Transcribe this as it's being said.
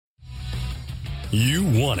You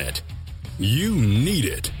want it. You need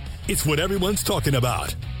it. It's what everyone's talking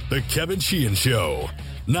about. The Kevin Sheehan Show.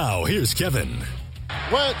 Now, here's Kevin.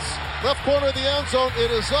 Wentz, left corner of the end zone.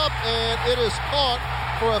 It is up, and it is caught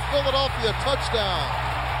for a Philadelphia touchdown.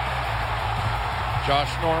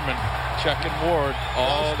 Josh Norman checking Ward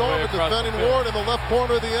all the way across defending the field. Ward in the left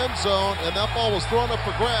corner of the end zone, and that ball was thrown up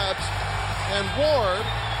for grabs. And Ward,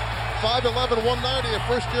 5'11", 190, a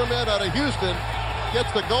first-year man out of Houston,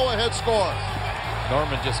 gets the go-ahead score.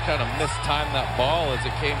 Norman just kind of mistimed that ball as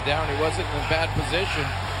it came down. He wasn't in a bad position,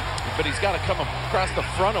 but he's got to come across the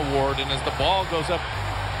front of Ward, and as the ball goes up,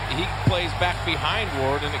 he plays back behind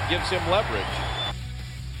Ward, and it gives him leverage.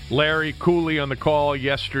 Larry Cooley on the call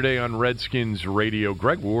yesterday on Redskins radio.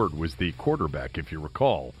 Greg Ward was the quarterback, if you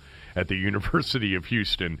recall, at the University of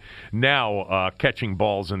Houston. Now catching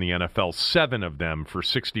balls in the NFL, 7 of them for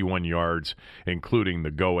 61 yards, including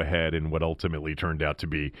the go-ahead and what ultimately turned out to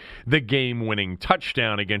be the game-winning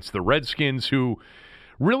touchdown against the Redskins, who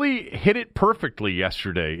really hit it perfectly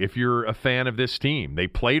yesterday if you're a fan of this team. They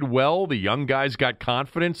played well. The young guys got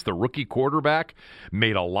confidence. The rookie quarterback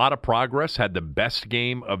made a lot of progress, had the best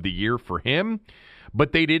game of the year for him,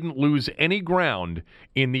 but they didn't lose any ground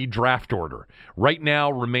in the draft order. Right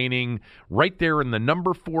now, remaining right there in the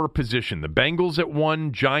number 4 position. The Bengals at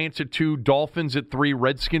 1, Giants at 2, Dolphins at 3,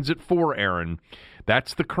 Redskins at 4, Aaron.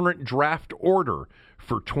 That's the current draft order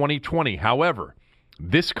for 2020. However,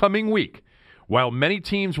 this coming week, while many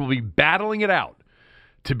teams will be battling it out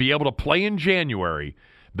to be able to play in January,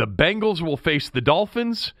 the Bengals will face the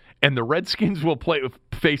Dolphins and the Redskins will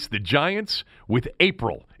face the Giants with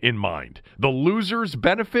April in mind. The losers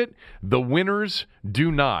benefit, the winners do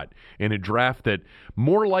not, in a draft that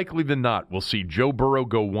more likely than not will see Joe Burrow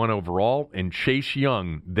go 1 overall and Chase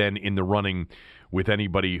Young then in the running with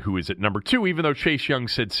anybody who is at number 2, even though Chase Young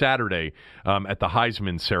said Saturday at the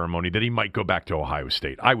Heisman ceremony that he might go back to Ohio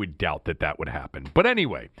State. I would doubt that that would happen. But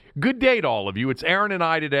anyway, good day to all of you. It's Aaron and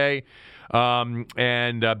I today, and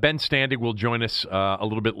Ben Standig will join us a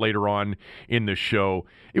little bit later on in the show.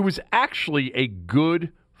 It was actually a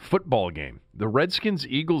good football game. The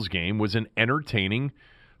Redskins-Eagles game was an entertaining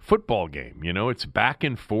football game. You know, it's back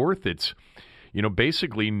and forth. It's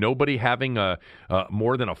basically nobody having a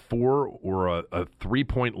more than a 4 or a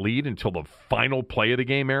 3-point lead until the final play of the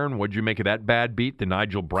game, Aaron. What'd you make of that bad beat, the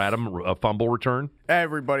Nigel Bradham fumble return?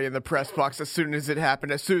 Everybody in the press box, as soon as it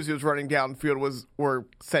happened, as soon as he was running downfield, were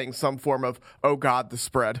saying some form of, oh, God, the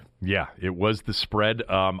spread. Yeah, it was the spread.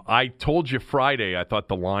 I told you Friday I thought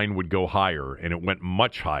the line would go higher, and it went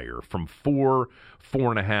much higher, from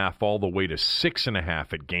 4.5, all the way to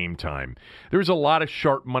 6.5 at game time. There's a lot of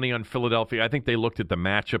sharp money on Philadelphia. I think they looked at the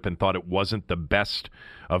matchup and thought it wasn't the best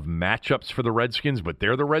of matchups for the Redskins, but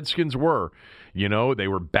there the Redskins were. You know, they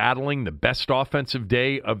were battling the best offensive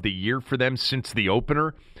day of the year for them since the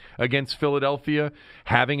opener against Philadelphia,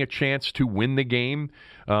 having a chance to win the game,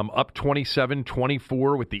 up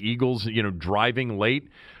 27-24 with the Eagles, driving late,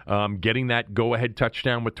 getting that go-ahead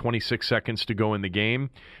touchdown with 26 seconds to go in the game,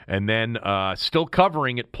 and then still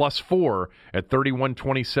covering at +4 at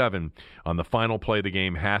 31-27 on the final play of the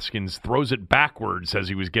game. Haskins throws it backwards as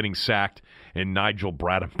he was getting sacked, and Nigel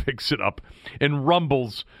Bradham picks it up and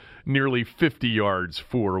rumbles nearly 50 yards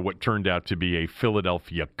for what turned out to be a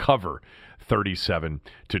Philadelphia cover,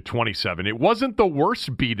 37-27. It wasn't the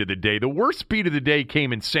worst beat of the day. The worst beat of the day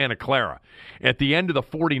came in Santa Clara at the end of the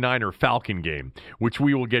 49er Falcon game, which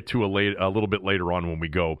we will get to a little bit later on when we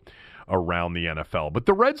go around the NFL. But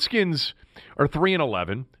the Redskins are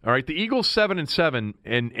 3-11. All right, the Eagles 7-7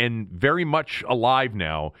 and very much alive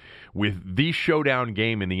now with the showdown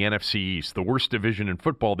game in the NFC East. The worst division in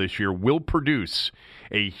football this year will produce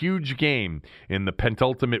a huge game in the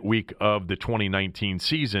penultimate week of the 2019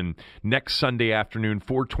 season. Next Sunday afternoon,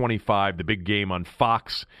 4:25, the big game on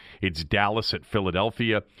Fox. It's Dallas at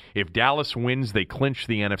Philadelphia. If Dallas wins, they clinch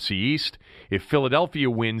the NFC East. If Philadelphia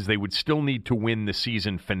wins, they would still need to win the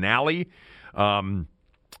season finale.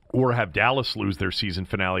 Or have Dallas lose their season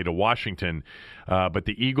finale to Washington. But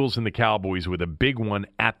the Eagles and the Cowboys with a big one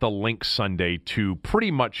at the Lynx Sunday to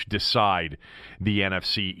pretty much decide the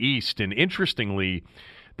NFC East. And interestingly,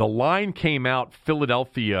 the line came out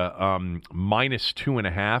Philadelphia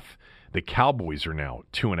 -2.5. The Cowboys are now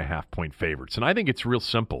 2.5-point favorites. And I think it's real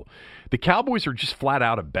simple. The Cowboys are just flat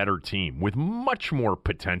out a better team with much more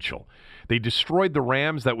potential. They destroyed the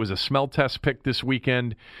Rams. That was a smell test pick this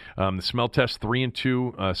weekend. The smell test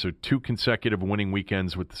 3-2, so 2 consecutive winning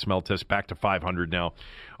weekends with the smell test, back to 500 now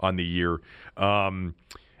on the year.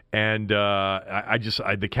 And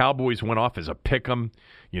the Cowboys went off as a pick-em.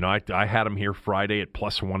 I had them here Friday at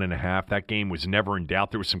 +1.5. That game was never in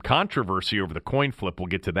doubt. There was some controversy over the coin flip. We'll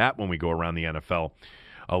get to that when we go around the NFL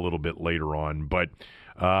a little bit later on. But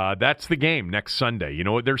that's the game next Sunday.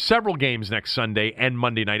 There's several games next Sunday and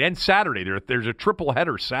Monday night and Saturday. There's a triple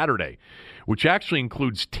header Saturday, which actually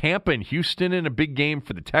includes Tampa and Houston in a big game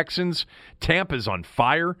for the Texans. Tampa's on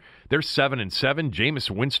fire. They're 7-7. Jameis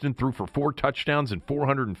Winston threw for 4 touchdowns and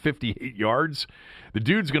 458 yards. The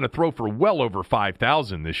dude's going to throw for well over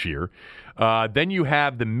 5,000 this year. Then you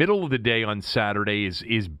have the middle of the day on Saturday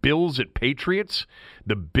is Bills at Patriots.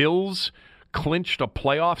 The Bills clinched a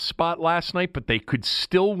playoff spot last night, but they could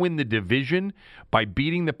still win the division by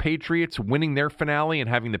beating the Patriots, winning their finale, and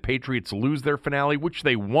having the Patriots lose their finale, which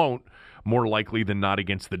they won't, more likely than not,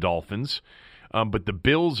 against the Dolphins. But the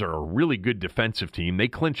Bills are a really good defensive team. They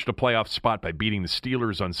clinched a playoff spot by beating the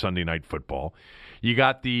Steelers on Sunday Night Football. You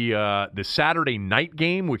got the Saturday night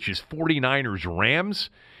game, which is 49ers-Rams.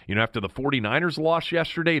 After the 49ers lost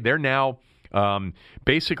yesterday, they're now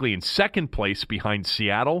basically in second place behind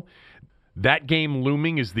Seattle. That game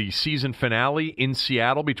looming is the season finale in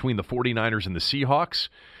Seattle between the 49ers and the Seahawks.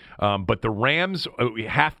 But the Rams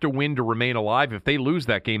have to win to remain alive. If they lose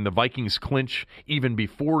that game, the Vikings clinch even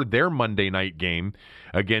before their Monday night game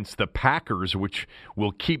against the Packers, which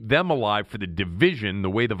will keep them alive for the division. The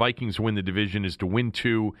way the Vikings win the division is to win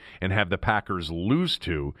 2 and have the Packers lose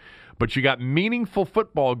 2. But you got meaningful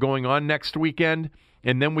football going on next weekend.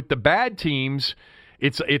 And then with the bad teams,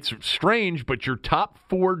 it's strange, but your top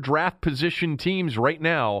 4 draft position teams right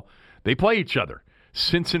now, they play each other.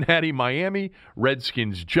 Cincinnati, Miami,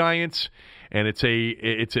 Redskins, Giants, and it's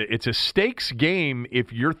a stakes game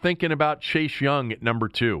if you're thinking about Chase Young at number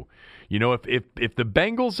 2. If the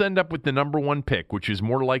Bengals end up with the number 1 pick, which is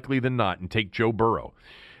more likely than not, and take Joe Burrow,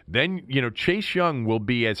 then Chase Young will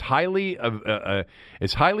be as highly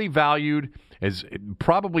valued as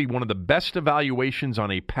probably one of the best evaluations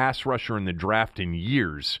on a pass rusher in the draft in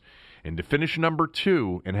years. And to finish number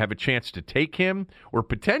 2 and have a chance to take him or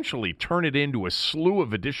potentially turn it into a slew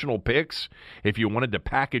of additional picks if you wanted to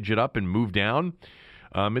package it up and move down,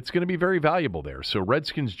 it's going to be very valuable there. So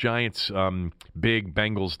Redskins, Giants, big.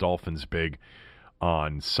 Bengals, Dolphins, big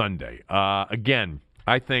on Sunday. Again,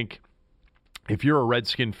 I think if you're a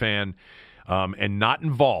Redskin fan and not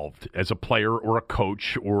involved as a player or a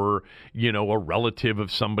coach or, a relative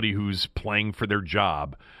of somebody who's playing for their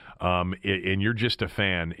job, and you're just a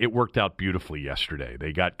fan, it worked out beautifully yesterday.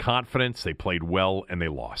 They got confidence, they played well, and they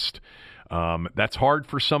lost. That's hard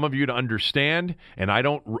for some of you to understand, and I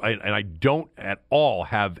don't at all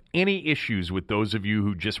have any issues with those of you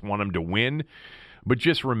who just want them to win. But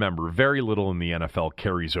just remember, very little in the NFL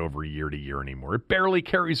carries over year to year anymore. It barely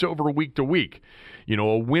carries over week to week.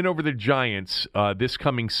 A win over the Giants this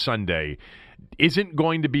coming Sunday isn't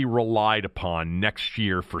going to be relied upon next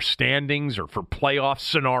year for standings or for playoff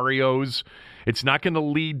scenarios. It's not going to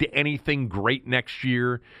lead to anything great next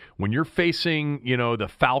year. When you're facing, the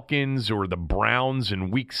Falcons or the Browns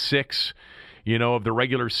in week 6, of the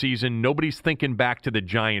regular season, nobody's thinking back to the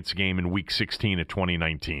Giants game in week 16 of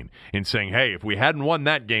 2019 and saying, hey, if we hadn't won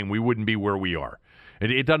that game, we wouldn't be where we are.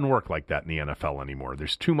 It doesn't work like that in the NFL anymore.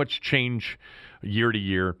 There's too much change year to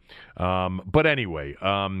year. But anyway,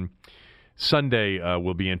 Sunday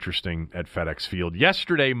will be interesting at FedEx Field.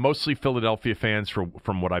 Yesterday, mostly Philadelphia fans,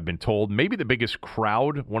 from what I've been told. Maybe the biggest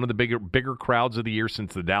crowd, one of the bigger crowds of the year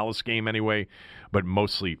since the Dallas game anyway, but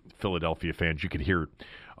mostly Philadelphia fans. You could hear it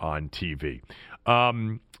on TV.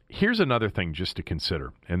 Here's another thing just to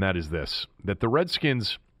consider, and that is this, that the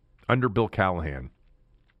Redskins, under Bill Callahan,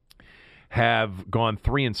 have gone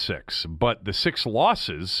 3-6, but the 6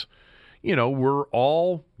 losses, were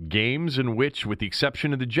all games in which, with the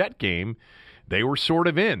exception of the Jet game, they were sort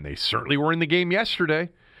of in. They certainly were in the game yesterday.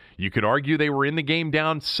 You could argue they were in the game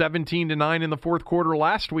down 17-9 in the fourth quarter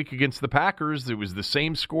last week against the Packers. It was the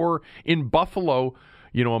same score in Buffalo,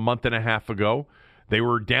 a month and a half ago. They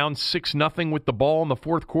were down 6-0 with the ball in the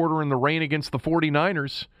fourth quarter in the rain against the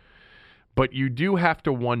 49ers. But you do have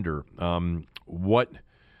to wonder what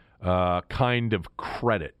kind of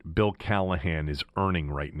credit Bill Callahan is earning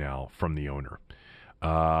right now from the owner.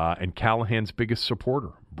 And Callahan's biggest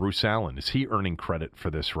supporter, Bruce Allen, is he earning credit for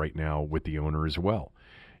this right now with the owner as well?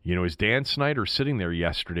 Is Dan Snyder sitting there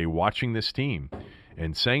yesterday watching this team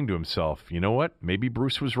and saying to himself, you know what, maybe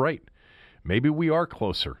Bruce was right. Maybe we are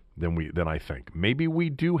closer than I think. Maybe we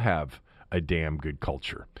do have a damn good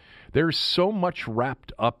culture. There's so much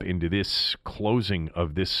wrapped up into this closing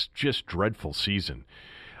of this just dreadful season.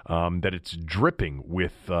 that it's dripping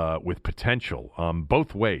with potential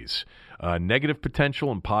both ways, negative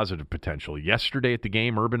potential and positive potential. Yesterday at the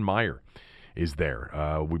game, Urban Meyer is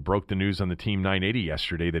there. We broke the news on the Team 980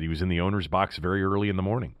 yesterday that he was in the owner's box very early in the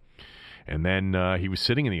morning. And then he was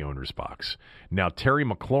sitting in the owner's box. Now, Terry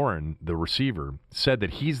McLaurin, the receiver, said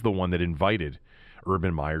that he's the one that invited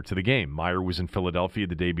Urban Meyer to the game. Meyer was in Philadelphia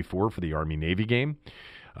the day before for the Army-Navy game.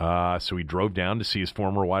 So he drove down to see his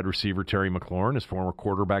former wide receiver, Terry McLaurin, his former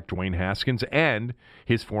quarterback, Dwayne Haskins, and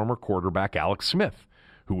his former quarterback, Alex Smith,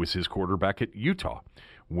 who was his quarterback at Utah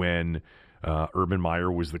when Urban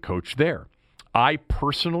Meyer was the coach there. I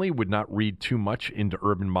personally would not read too much into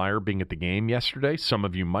Urban Meyer being at the game yesterday. Some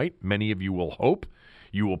of you might. Many of you will hope.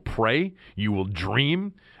 You will pray. You will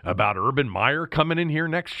dream about Urban Meyer coming in here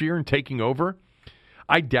next year and taking over.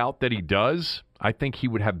 I doubt that he does. I think he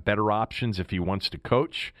would have better options if he wants to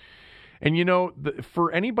coach. And, you know, for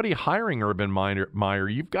anybody hiring Urban Meyer,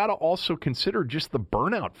 you've got to also consider just the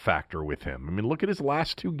burnout factor with him. I mean, look at his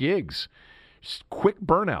last 2 gigs. Just quick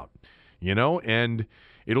burnout, you know, and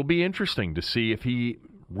it'll be interesting to see if he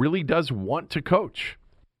really does want to coach.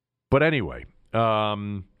 But anyway,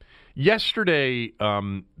 yesterday,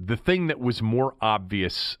 the thing that was more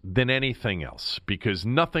obvious than anything else, because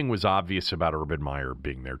nothing was obvious about Urban Meyer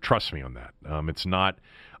being there. Trust me on that. It's not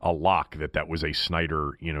a lock that was a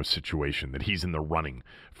Snyder, situation, that he's in the running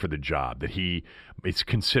for the job, that he is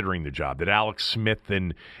considering the job, that Alex Smith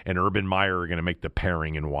and Urban Meyer are going to make the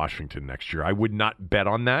pairing in Washington next year. I would not bet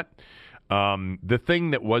on that. The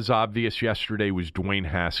thing that was obvious yesterday was Dwayne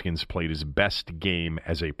Haskins played his best game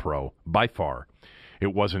as a pro, by far.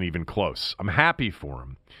 It wasn't even close. I'm happy for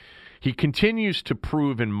him. He continues to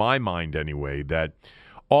prove, in my mind anyway, that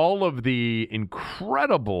all of the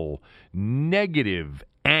incredible negative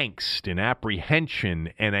angst and apprehension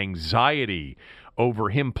and anxiety over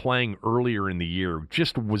him playing earlier in the year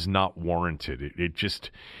just was not warranted.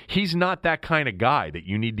 He's not that kind of guy that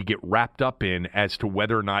you need to get wrapped up in as to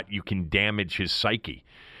whether or not you can damage his psyche.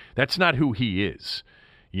 That's not who he is.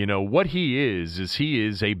 What he is he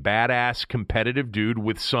is a badass competitive dude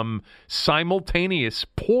with some simultaneous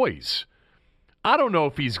poise. I don't know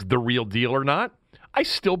if he's the real deal or not. I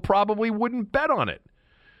still probably wouldn't bet on it.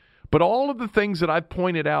 But all of the things that I've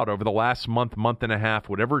pointed out over the last month and a half,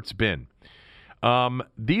 whatever it's been,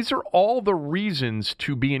 these are all the reasons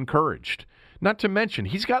to be encouraged. Not to mention,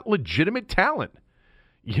 he's got legitimate talent.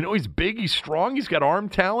 He's big, he's strong, he's got arm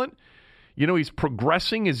talent. He's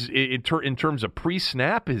progressing in terms of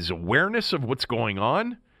pre-snap, his awareness of what's going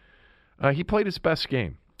on. He played his best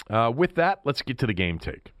game. With that, let's get to the game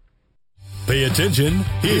take. Pay attention.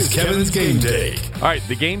 Here's Kevin's Game Take. All right,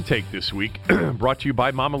 the game take this week brought to you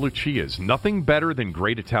by Mama Lucia's. Nothing better than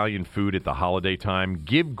great Italian food at the holiday time.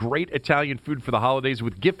 Give great Italian food for the holidays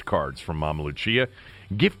with gift cards from Mama Lucia.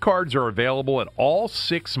 Gift cards are available at all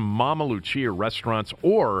 6 Mama Lucia restaurants,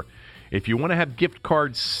 or if you want to have gift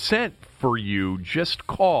cards sent for you, just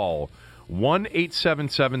call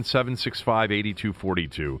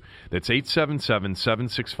 1-877-765-8242. That's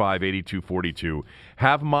 877-765-8242.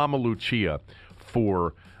 Have Mama Lucia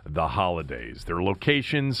for the holidays. Their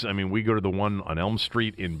locations, we go to the one on Elm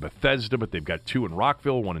Street in Bethesda, but they've got 2 in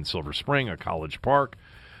Rockville, 1 in Silver Spring, a College Park,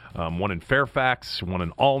 1 in Fairfax, 1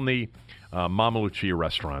 in Olney. Mama Lucia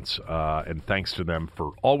restaurants, and thanks to them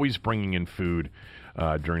for always bringing in food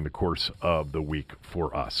during the course of the week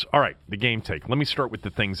for us. All right, the game take. Let me start with the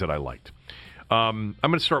things that I liked. I'm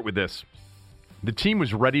going to start with this. The team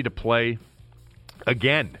was ready to play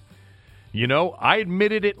again. I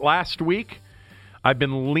admitted it last week. I've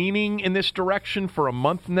been leaning in this direction for a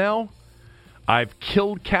month now. I've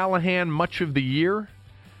killed Callahan much of the year.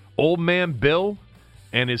 Old man Bill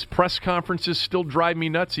and his press conferences still drive me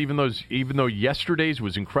nuts, even though yesterday's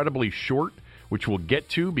was incredibly short, which we'll get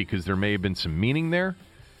to because there may have been some meaning there.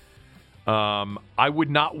 I would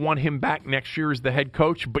not want him back next year as the head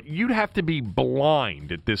coach, but you'd have to be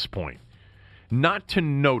blind at this point not to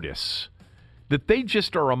notice that they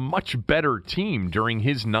just are a much better team during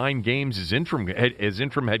his 9 games as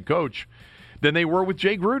interim head coach than they were with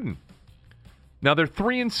Jay Gruden. Now, they're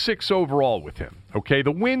 3-6 overall with him, okay?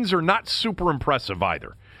 The wins are not super impressive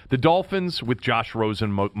either. The Dolphins with Josh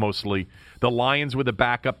Rosen mostly, the Lions with a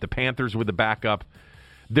backup, the Panthers with a backup.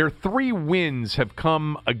 Their 3 wins have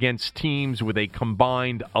come against teams with a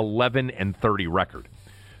combined 11-30 record.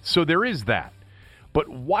 So there is that. But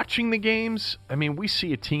watching the games, we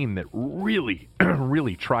see a team that really,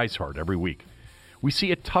 really tries hard every week. We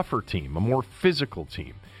see a tougher team, a more physical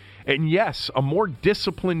team. And yes, a more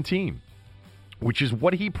disciplined team, which is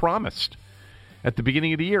what he promised at the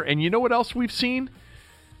beginning of the year. And you know what else we've seen?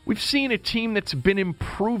 We've seen a team that's been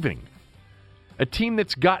improving. A team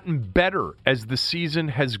that's gotten better as the season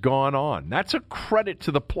has gone on. That's a credit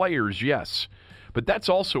to the players, yes. But that's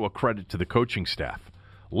also a credit to the coaching staff,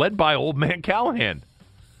 led by old man Callahan.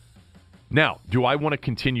 Now, do I want a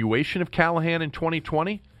continuation of Callahan in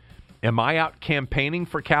 2020? Am I out campaigning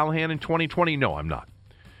for Callahan in 2020? No, I'm not.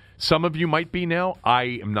 Some of you might be now.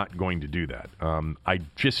 I am not going to do that. I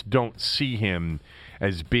just don't see him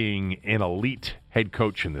as being an elite head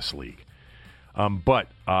coach in this league. But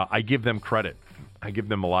I give them credit. I give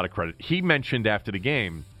them a lot of credit. He mentioned after the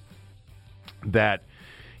game that,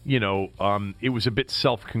 it was a bit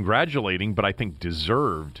self-congratulating, but I think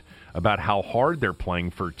deserved, about how hard they're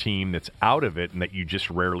playing for a team that's out of it and that you just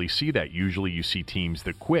rarely see that. Usually you see teams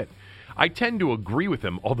that quit. I tend to agree with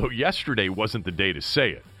him, although yesterday wasn't the day to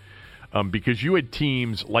say it. Because you had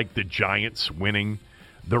teams like the Giants winning,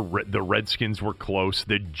 the Redskins were close,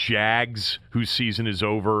 the Jags, whose season is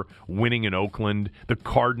over, winning in Oakland, the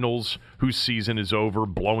Cardinals, whose season is over,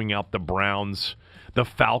 blowing out the Browns, the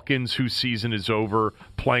Falcons, whose season is over,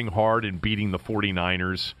 playing hard and beating the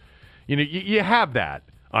 49ers. You have that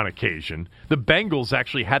on occasion. The Bengals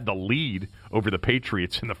actually had the lead over the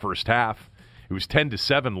Patriots in the first half. It was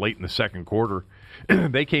 10-7 late in the second quarter.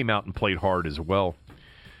 They came out and played hard as well.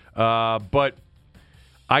 But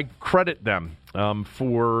I credit them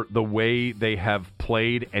for the way they have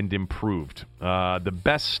played and improved. The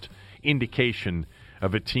best indication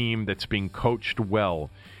of a team that's being coached well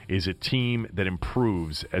is a team that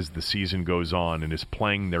improves as the season goes on and is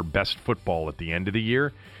playing their best football at the end of the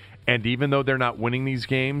year. And even though they're not winning these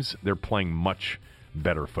games, they're playing much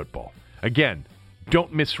better football. Again,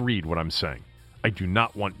 don't misread what I'm saying. I do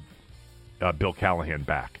not want Bill Callahan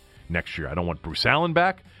back next year. I don't want Bruce Allen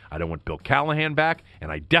back. I don't want Bill Callahan back.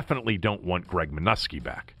 And I definitely don't want Greg Minuski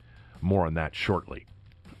back. More on that shortly.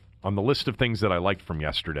 On the list of things that I liked from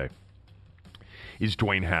yesterday is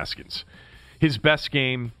Dwayne Haskins. His best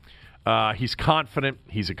game, he's confident.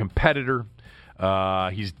 He's a competitor.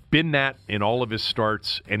 He's been that in all of his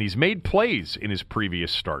starts, and he's made plays in his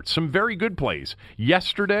previous starts. Some very good plays.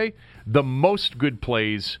 Yesterday, the most good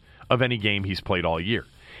plays of any game he's played all year.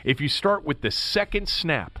 If you start with the second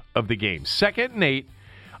snap of the game, 2nd and 8,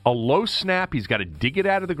 a low snap, he's got to dig it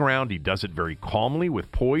out of the ground. He does it very calmly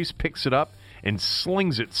with poise, picks it up, and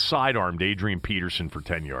slings it sidearm to Adrian Peterson for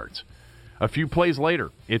 10 yards. A few plays later,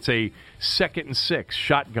 it's a 2nd and 6,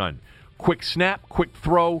 shotgun. Quick snap, quick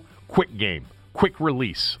throw, quick game, quick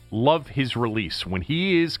release. Love his release. When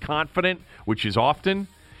he is confident, which is often,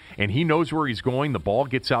 and he knows where he's going, the ball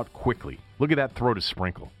gets out quickly. Look at that throw to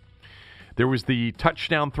Sprinkle. There was the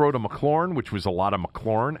touchdown throw to McLaurin, which was a lot of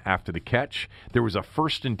McLaurin after the catch. There was a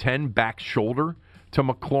 1st and 10 back shoulder to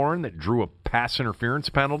McLaurin that drew a pass interference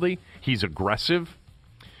penalty. He's aggressive.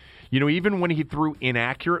 Even when he threw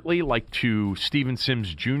inaccurately, like to Steven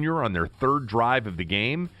Sims Jr. on their 3rd drive of the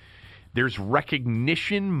game, there's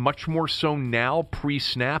recognition, much more so now,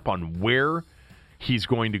 pre-snap, on where he's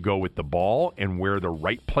going to go with the ball and where the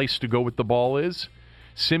right place to go with the ball is.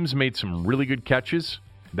 Sims made some really good catches.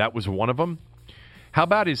 That was one of them. How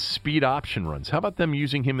about his speed option runs? How about them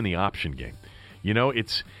using him in the option game?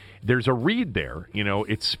 There's a read there.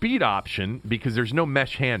 It's speed option because there's no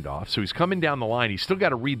mesh handoff. So he's coming down the line. He's still got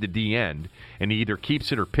to read the D end, and he either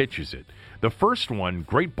keeps it or pitches it. The first one,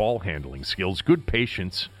 great ball handling skills, good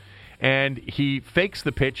patience, and he fakes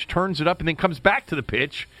the pitch, turns it up, and then comes back to the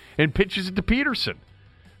pitch and pitches it to Peterson,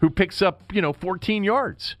 who picks up, 14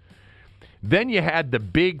 yards. Then you had the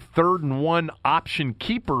big 3rd and 1 option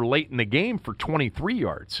keeper late in the game for 23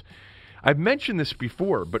 yards. I've mentioned this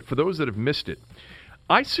before, but for those that have missed it,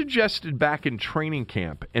 I suggested back in training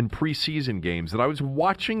camp and preseason games that I was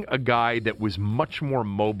watching a guy that was much more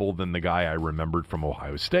mobile than the guy I remembered from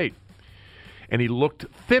Ohio State. And he looked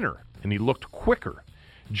thinner, and he looked quicker.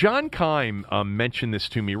 John Keim mentioned this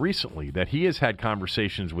to me recently, that he has had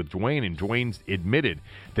conversations with Dwayne, and Dwayne's admitted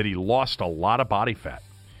that he lost a lot of body fat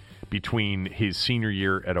between his senior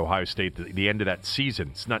year at Ohio State, the end of that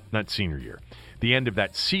season. It's not senior year. The end of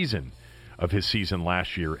that season of his season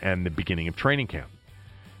last year and the beginning of training camp.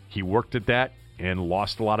 He worked at that and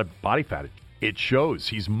lost a lot of body fat. It shows.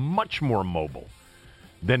 He's much more mobile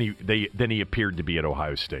than he appeared to be at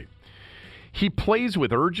Ohio State. He plays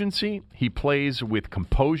with urgency. He plays with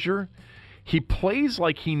composure. He plays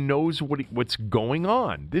like he knows what's going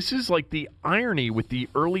on. This is like the irony with the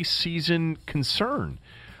early season concern.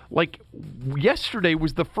 Like, yesterday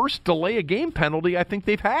was the first delay a game penalty I think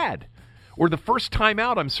they've had. Or the first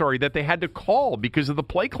timeout, that they had to call because of the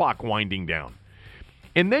play clock winding down.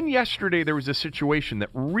 And then yesterday there was a situation that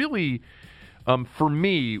really, for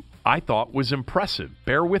me, I thought was impressive.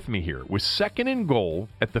 Bear with me here. It was 2nd and goal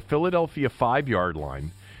at the Philadelphia 5-yard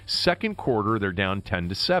line. Second quarter, they're down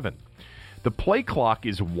 10-7. The play clock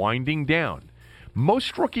is winding down.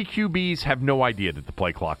 Most rookie QBs have no idea that the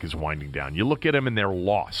play clock is winding down. You look at them and they're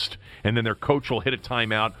lost. And then their coach will hit a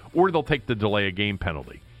timeout or they'll take the delay of game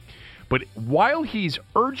penalty. But while he's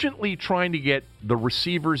urgently trying to get the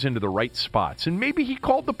receivers into the right spots, and maybe he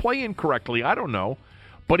called the play incorrectly, I don't know,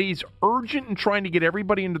 but he's urgent in trying to get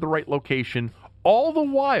everybody into the right location, all the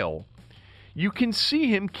while you can see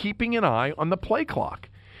him keeping an eye on the play clock.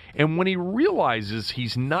 And when he realizes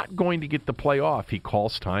he's not going to get the play off, he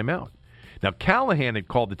calls timeout. Now, Callahan had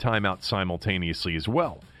called the timeout simultaneously as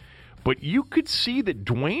well. But you could see that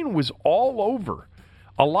Dwayne was all over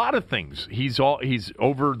a lot of things. He's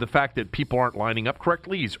over the fact that people aren't lining up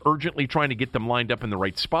correctly. He's urgently trying to get them lined up in the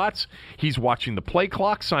right spots. He's watching the play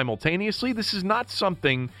clock simultaneously. This is not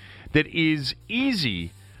something that is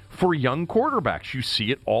easy for young quarterbacks. You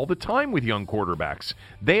see it all the time with young quarterbacks.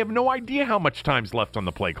 They have no idea how much time's left on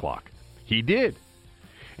the play clock. He did.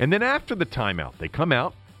 And then after the timeout, they come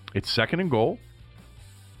out. It's second and goal.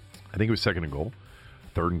 I think it was second and goal.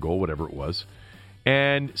 Third and goal, whatever it was.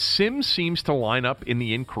 And Sims seems to line up in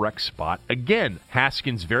the incorrect spot. Again,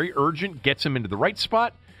 Haskins, very urgent, gets him into the right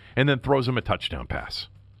spot, and then throws him a touchdown pass.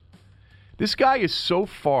 This guy is so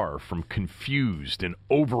far from confused and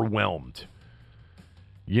overwhelmed.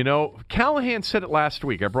 You know, Callahan said it last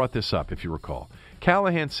week. I brought this up, if you recall.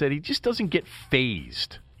 Callahan said he just doesn't get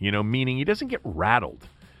phased, meaning he doesn't get rattled.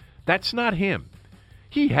 That's not him.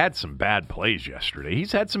 He had some bad plays yesterday.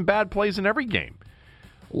 He's had some bad plays in every game.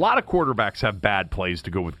 A lot of quarterbacks have bad plays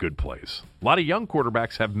to go with good plays. A lot of young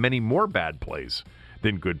quarterbacks have many more bad plays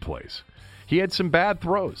than good plays. He had some bad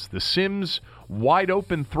throws. The Sims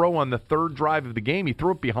wide-open throw on the third drive of the game, he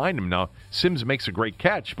threw it behind him. Now, Sims makes a great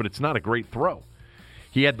catch, but it's not a great throw.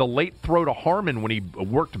 He had the late throw to Harmon when he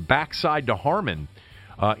worked backside to Harmon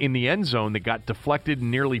in the end zone that got deflected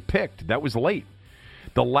and nearly picked. That was late.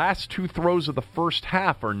 The last two throws of the first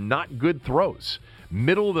half are not good throws.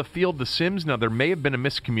 Middle of the field to Sims. Now, there may have been a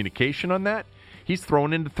miscommunication on that. He's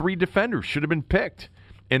thrown into three defenders. Should have been picked.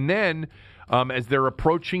 And then, as they're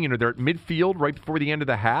approaching, they're at midfield right before the end of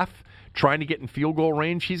the half, trying to get in field goal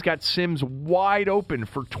range. He's got Sims wide open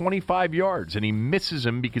for 25 yards, and he misses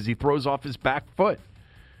him because he throws off his back foot.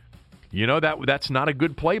 That's not a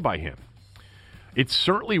good play by him. It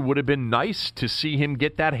certainly would have been nice to see him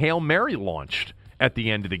get that Hail Mary launched at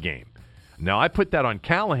the end of the game. Now, I put that on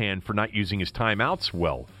Callahan for not using his timeouts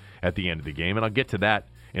well at the end of the game, and I'll get to that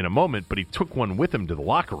in a moment, but he took one with him to the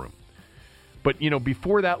locker room. But,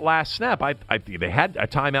 before that last snap, they had a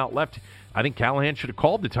timeout left. I think Callahan should have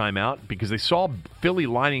called the timeout because they saw Philly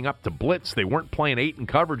lining up to blitz. They weren't playing 8 in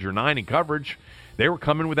coverage or 9 in coverage. They were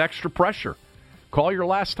coming with extra pressure. Call your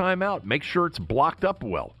last timeout. Make sure it's blocked up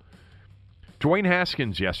well. Dwayne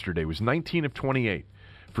Haskins yesterday was 19 of 28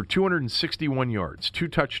 for 261 yards, 2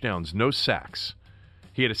 touchdowns, no sacks.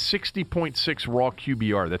 He had a 60.6 raw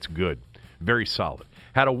QBR. That's good. Very solid.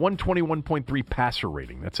 Had a 121.3 passer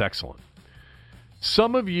rating. That's excellent.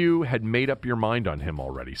 Some of you had made up your mind on him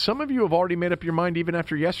already. Some of you have already made up your mind even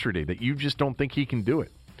after yesterday that you just don't think he can do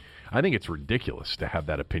it. I think it's ridiculous to have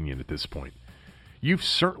that opinion at this point. You've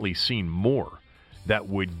certainly seen more that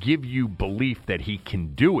would give you belief that he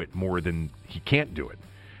can do it more than he can't do it.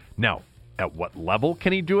 Now, at what level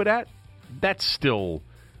can he do it at? That's still,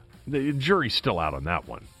 the jury's still out on that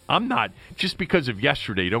one. I'm not, just because of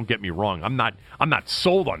yesterday, don't get me wrong, I'm not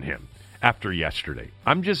sold on him after yesterday.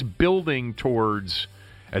 I'm just building towards,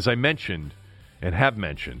 as I mentioned and have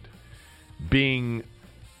mentioned, being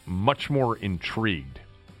much more intrigued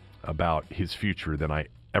about his future than I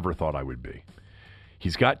ever thought I would be.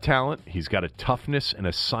 He's got talent. He's got a toughness and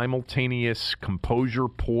a simultaneous composure,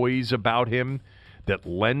 poise about him that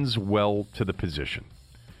lends well to the position.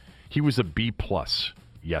 He was a B+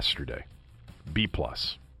 yesterday. B+.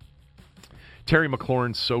 Terry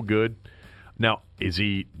McLaurin's so good. Now, is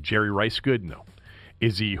he Jerry Rice good? No.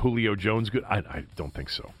 Is he Julio Jones good? I don't think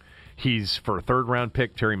so. He's, for a third-round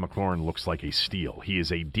pick, Terry McLaurin looks like a steal. He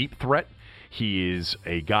is a deep threat. He is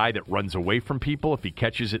a guy that runs away from people if he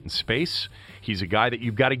catches it in space. He's a guy that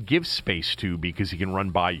you've got to give space to because he can run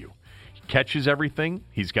by you. He catches everything.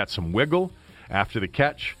 He's got some wiggle after the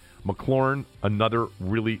catch. McLaurin, another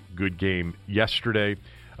really good game yesterday,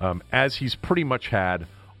 as he's pretty much had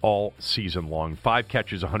all season long. 5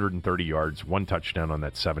 catches, 130 yards, 1 touchdown on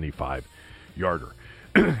that 75-yarder.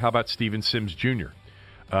 How about Steven Sims Jr.?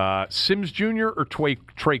 Sims Jr. or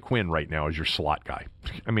Trey Quinn right now is your slot guy?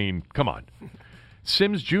 I mean, come on.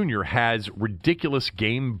 Sims Jr. has ridiculous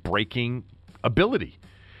game-breaking ability.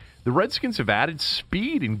 The Redskins have added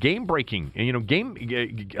speed and game-breaking, and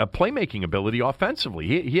playmaking ability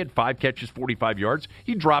offensively. He had 5 catches, 45 yards.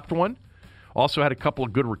 He dropped one. Also had a couple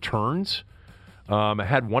of good returns.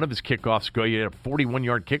 Had one of his kickoffs go. He had a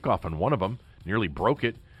 41-yard kickoff on one of them. Nearly broke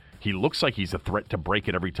it. He looks like he's a threat to break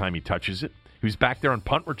it every time he touches it. He was back there on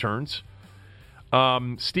punt returns.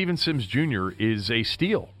 Steven Sims Jr. is a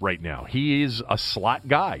steal right now. He is a slot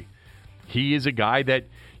guy. He is a guy that,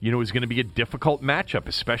 is going to be a difficult matchup,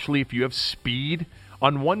 especially if you have speed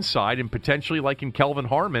on one side and potentially, like in Kelvin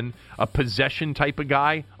Harmon, a possession type of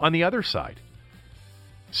guy on the other side.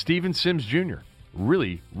 Steven Sims Jr.,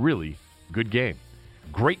 really, really good game.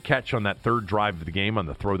 Great catch on that third drive of the game on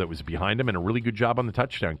the throw that was behind him, and a really good job on the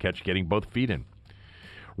touchdown catch, getting both feet in.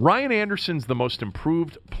 Ryan Anderson's the most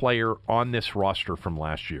improved player on this roster from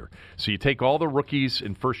last year. So you take all the rookies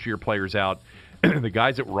and first-year players out, the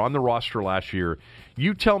guys that were on the roster last year,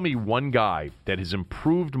 you tell me one guy that has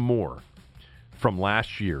improved more from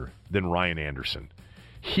last year than Ryan Anderson.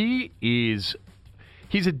 He's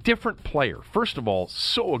a different player. First of all,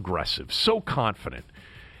 so aggressive, so confident.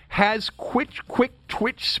 Has quick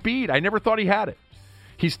twitch speed. I never thought he had it.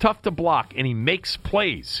 He's tough to block, and he makes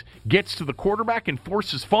plays, gets to the quarterback, and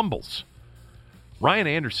forces fumbles. Ryan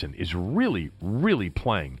Anderson is really, really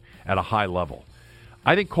playing at a high level.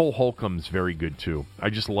 I think Cole Holcomb's very good, too. I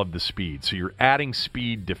just love the speed. So you're adding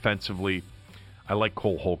speed defensively. I like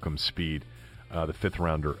Cole Holcomb's speed, the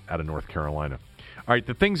 5th-rounder out of North Carolina. All right,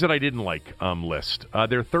 the things that I didn't like list.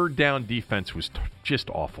 Their third down defense was just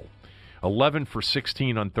awful. 11 for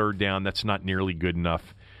 16 on third down. That's not nearly good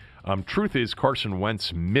enough. Truth is, Carson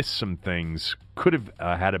Wentz missed some things. Could have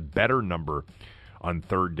had a better number on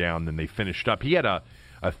third down than they finished up. He had a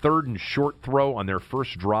third and short throw on their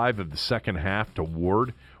first drive of the second half to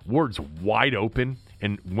Ward. Ward's wide open,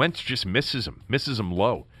 and Wentz just misses him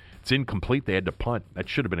low. It's incomplete. They had to punt. That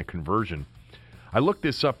should have been a conversion. I looked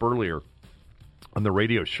this up earlier on the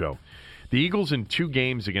radio show. The Eagles in 2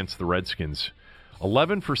 games against the Redskins,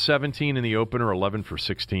 11 for 17 in the opener, 11 for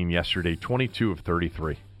 16 yesterday, 22 of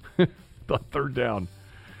 33. The third down.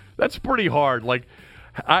 That's pretty hard. Like,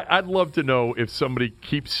 I'd love to know if somebody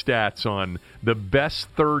keeps stats on the best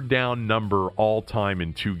third down number all time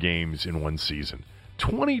in 2 games in one season.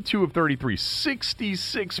 22 of 33,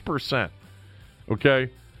 66%.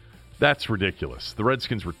 Okay? That's ridiculous. The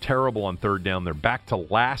Redskins were terrible on third down. They're back to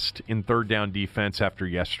last in third down defense after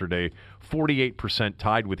yesterday. 48%,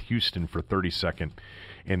 tied with Houston for 32nd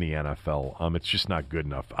in the NFL. It's just not good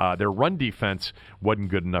enough. Their run defense wasn't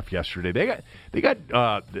good enough yesterday. They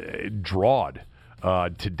got drawed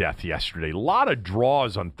to death yesterday. A lot of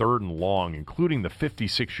draws on third and long, including the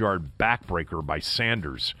 56-yard backbreaker by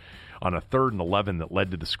Sanders on a 3rd and 11 that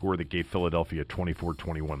led to the score that gave Philadelphia a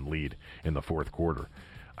 24-21 lead in the fourth quarter.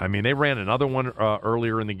 I mean, they ran another one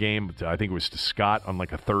earlier in the game. I think it was to Scott on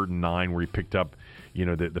like a 3rd and 9 where he picked up,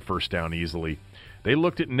 the first down easily. They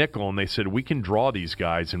looked at nickel and they said, we can draw these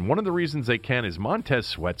guys. And one of the reasons they can is Montez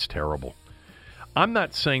Sweat's terrible. I'm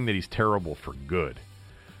not saying that he's terrible for good.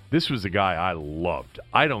 This was a guy I loved.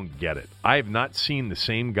 I don't get it. I have not seen the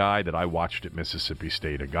same guy that I watched at Mississippi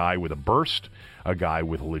State. A guy with a burst, a guy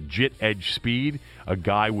with legit edge speed, a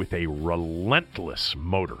guy with a relentless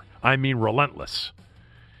motor. I mean relentless.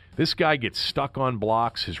 This guy gets stuck on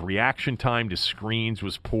blocks. His reaction time to screens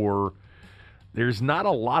was poor. There's not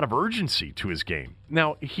a lot of urgency to his game.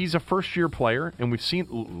 Now, he's a first-year player, and we've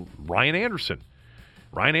seen Ryan Anderson.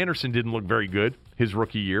 Ryan Anderson didn't look very good his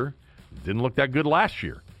rookie year. Didn't look that good last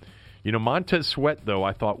year. Montez Sweat, though,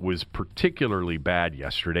 I thought was particularly bad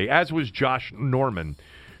yesterday, as was Josh Norman,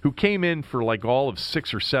 who came in for like all of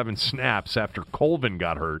 6 or 7 snaps after Colvin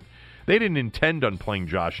got hurt. They didn't intend on playing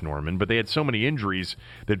Josh Norman, but they had so many injuries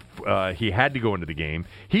that he had to go into the game.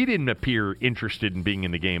 He didn't appear interested in being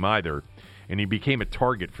in the game either, and he became a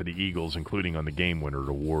target for the Eagles, including on the game winner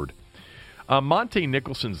award. Monte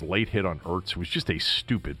Nicholson's late hit on Ertz was just a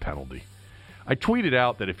stupid penalty. I tweeted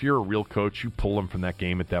out that if you're a real coach, you pull him from that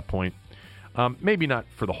game at that point. Maybe not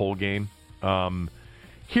for the whole game.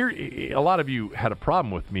 Here, a lot of you had a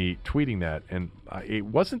problem with me tweeting that, and it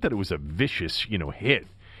wasn't that it was a vicious, hit.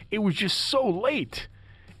 It was just so late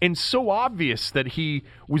and so obvious that he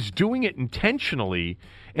was doing it intentionally,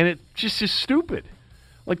 and it just is stupid.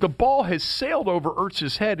 Like the ball has sailed over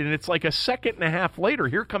Ertz's head, and it's like a second and a half later,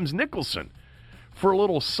 here comes Nicholson for a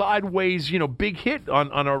little sideways, big hit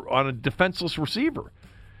on a defenseless receiver.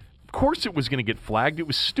 Of course it was going to get flagged. It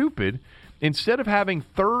was stupid. Instead of having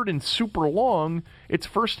 3rd and super long, it's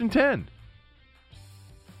 1st and 10.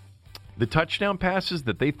 The touchdown passes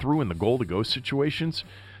that they threw in the goal-to-go situations,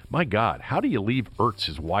 my God, how do you leave Ertz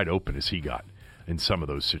as wide open as he got? in some of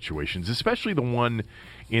those situations, especially the one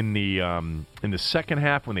in the second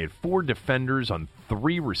half when they had 4 defenders on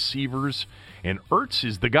 3 receivers, and Ertz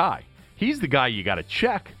is the guy. He's the guy you got to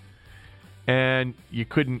check, and you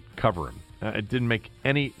couldn't cover him. It didn't make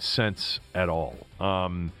any sense at all.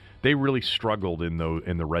 They really struggled in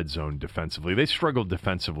the red zone defensively. They struggled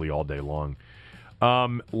defensively all day long.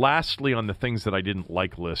 Lastly, on the things that I didn't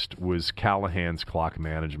like list was Callahan's clock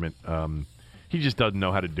management. He just doesn't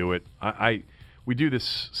know how to do it. We do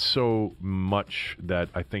this so much that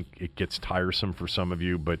I think it gets tiresome for some of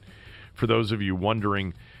you. But for those of you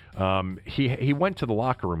wondering, he went to the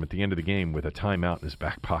locker room at the end of the game with a timeout in his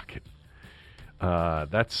back pocket.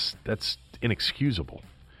 That's inexcusable.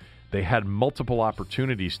 They had multiple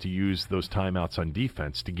opportunities to use those timeouts on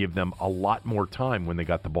defense to give them a lot more time when they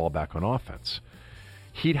got the ball back on offense.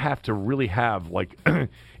 He'd have to really have like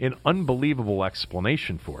an unbelievable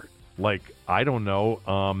explanation for it. Like, I don't know,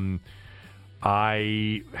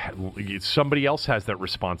 somebody else has that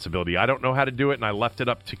responsibility. I don't know how to do it, and I left it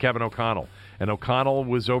up to Kevin O'Connell. And O'Connell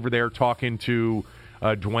was over there talking to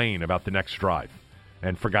Dwayne about the next drive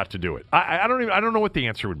and forgot to do it. I don't know what the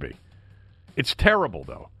answer would be. It's terrible,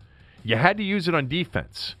 though. You had to use it on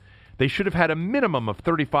defense. They should have had a minimum of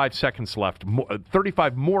 35 seconds left,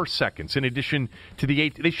 35 more seconds in addition to the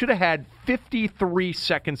 8. They should have had 53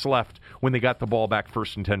 seconds left when they got the ball back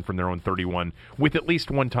 1st and 10 from their own 31 with at least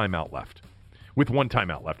one timeout left.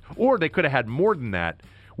 Or they could have had more than that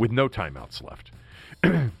with no timeouts left.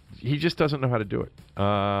 He just doesn't know how to do it.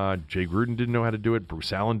 Jay Gruden didn't know how to do it.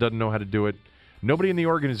 Bruce Allen doesn't know how to do it. Nobody in the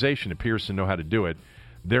organization appears to know how to do it.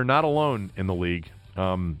 They're not alone in the league,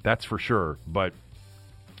 that's for sure. But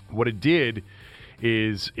what it did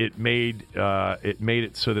is it made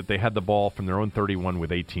it so that they had the ball from their own 31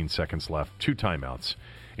 with 18 seconds left, 2 timeouts,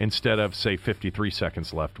 instead of, say, 53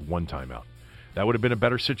 seconds left, 1 timeout. That would have been a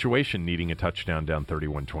better situation, needing a touchdown down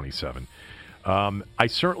 31-27. I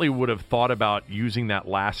certainly would have thought about using that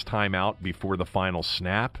last timeout before the final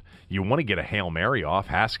snap. You want to get a Hail Mary off.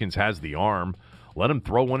 Haskins has the arm. Let him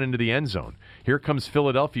throw one into the end zone. Here comes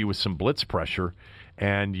Philadelphia with some blitz pressure,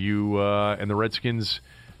 and the Redskins,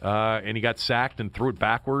 and he got sacked and threw it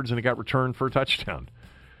backwards, and it got returned for a touchdown.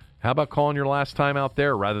 How about calling your last time out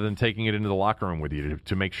there rather than taking it into the locker room with you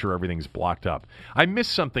to make sure everything's blocked up? I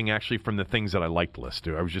missed something, actually, from the things that I liked list.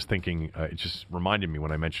 I was just thinking, it just reminded me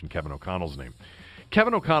when I mentioned Kevin O'Connell's name.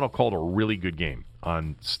 Kevin O'Connell called a really good game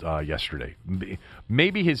on yesterday.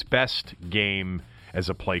 Maybe his best game as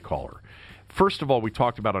a play caller. First of all, we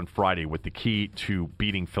talked about on Friday what the key to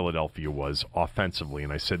beating Philadelphia was offensively,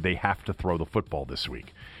 and I said they have to throw the football this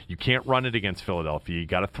week. You can't run it against Philadelphia. You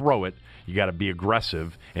got to throw it. You got to be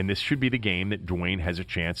aggressive, and this should be the game that Dwayne has a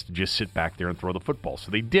chance to just sit back there and throw the football.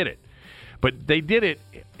 So they did it. But they did it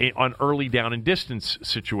on early down and distance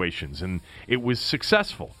situations, and it was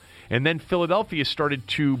successful. And then Philadelphia started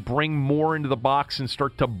to bring more into the box and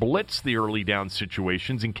start to blitz the early down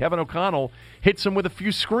situations, and Kevin O'Connell hits them with a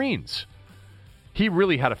few screens. He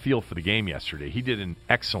really had a feel for the game yesterday. He did an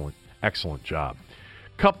excellent, excellent job.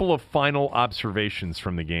 Couple of final observations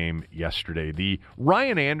from the game yesterday. The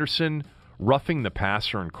Ryan Anderson roughing the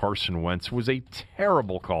passer on Carson Wentz was a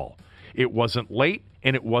terrible call. It wasn't late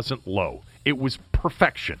and it wasn't low. It was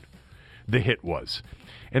perfection, the hit was.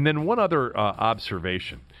 And then one other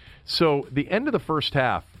observation. So the end of the first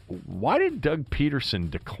half, why did Doug Peterson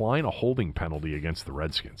decline a holding penalty against the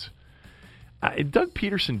Redskins? Doug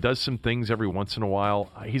Peterson does some things every once in a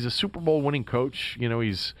while. He's a Super Bowl winning coach. You know,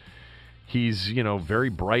 he's very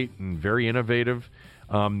bright and very innovative.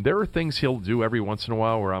 There are things he'll do every once in a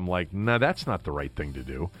while where I'm like, nah, that's not the right thing to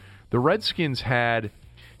do. The Redskins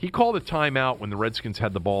he called a timeout when the Redskins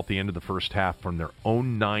had the ball at the end of the first half from their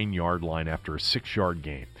own 9-yard line after a 6-yard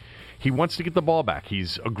gain. He wants to get the ball back.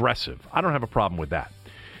 He's aggressive. I don't have a problem with that.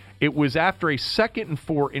 It was after a 2nd and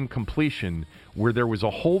 4 incompletion where there was a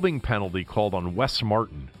holding penalty called on Wes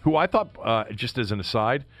Martin, who I thought, just as an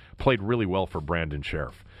aside, played really well for Brandon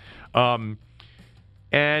Sheriff. And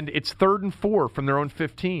it's 3rd and 4 from their own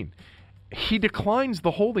 15. He declines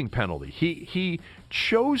the holding penalty. He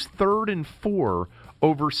chose 3rd and 4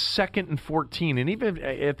 over 2nd and 14. And even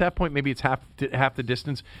at that point, maybe it's half the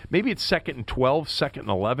distance. Maybe it's 2nd and 12, 2nd and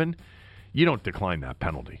 11. You don't decline that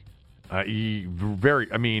penalty.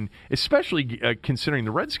 Especially considering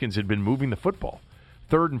the Redskins had been moving the football.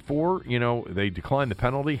 3rd and 4, they declined the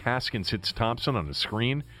penalty. Haskins hits Thompson on a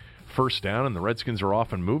screen. 1st down, and the Redskins are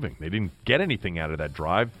off and moving. They didn't get anything out of that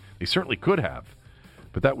drive. They certainly could have,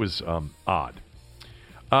 but that was odd.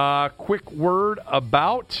 Quick word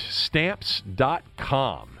about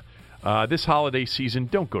Stamps.com. This holiday season,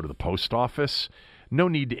 don't go to the post office. No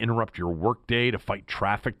need to interrupt your workday to fight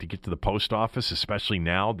traffic to get to the post office, especially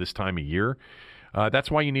now, this time of year. That's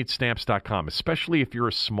why you need Stamps.com, especially if you're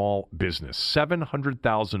a small business.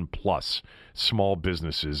 700,000 plus small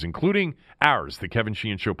businesses, including ours, the Kevin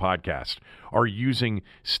Sheehan Show podcast, are using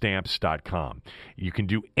Stamps.com. You can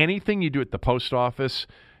do anything you do at the post office.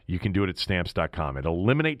 You can do it at Stamps.com. It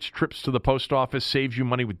eliminates trips to the post office, saves you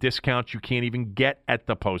money with discounts you can't even get at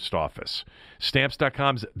the post office.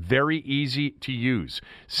 Stamps.com is very easy to use.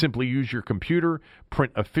 Simply use your computer,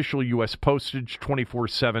 print official U.S. postage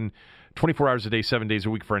 24/7, 24 hours a day, 7 days a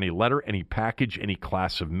week for any letter, any package, any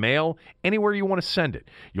class of mail, anywhere you want to send it.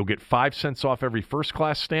 You'll get 5 cents off every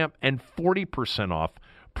first-class stamp and 40% off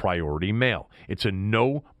priority mail. It's a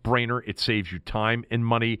no-brainer. It saves you time and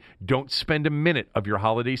money. Don't spend a minute of your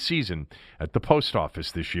holiday season at the post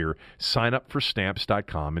office this year. Sign up for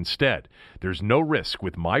Stamps.com instead. There's no risk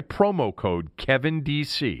with my promo code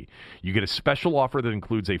KevinDC. You get a special offer that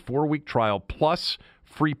includes a 4-week trial plus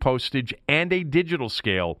free postage and a digital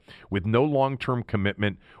scale with no long-term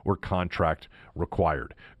commitment or contract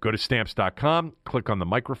required. Go to Stamps.com, click on the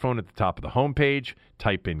microphone at the top of the homepage,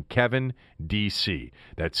 type in Kevin DC.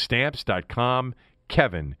 That's Stamps.com,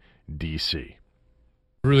 Kevin DC.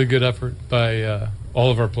 Really good effort by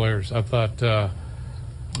all of our players. I thought,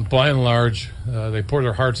 by and large, they poured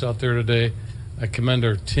their hearts out there today. I commend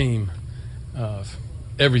our team.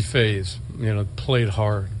 Every phase, played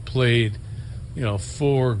hard, played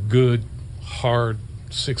 4 good, hard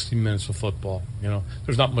 60 minutes of football.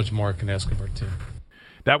 There's not much more I can ask of our team.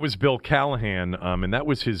 That was Bill Callahan, and that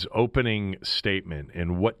was his opening statement.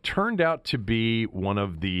 And what turned out to be one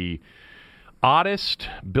of the oddest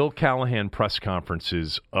Bill Callahan press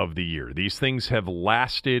conferences of the year. These things have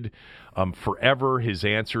lasted forever. His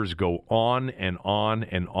answers go on and on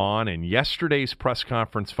and on. And yesterday's press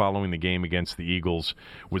conference following the game against the Eagles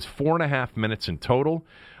was 4.5 minutes in total.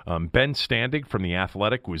 Ben Standig from The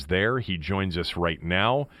Athletic was there. He joins us right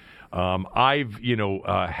now. I've,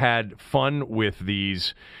 had fun with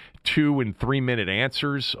these 2 and 3 minute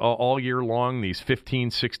answers all year long, these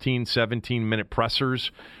 15, 16, 17-minute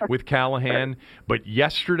pressers with Callahan. But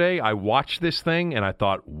yesterday I watched this thing and I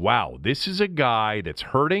thought, wow, this is a guy that's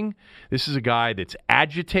hurting. This is a guy that's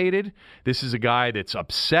agitated. This is a guy that's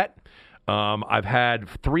upset. I've had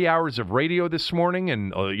 3 hours of radio this morning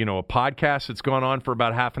and, a podcast that's gone on for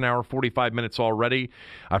about half an hour, 45 minutes already.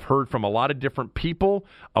 I've heard from a lot of different people.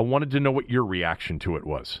 I wanted to know what your reaction to it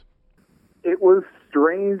was. It was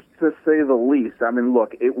strange to say the least. I mean,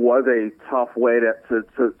 look, it was a tough way to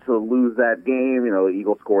lose that game. The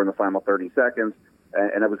Eagles scored in the final 30 seconds,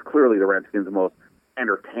 and it was clearly the Redskins' most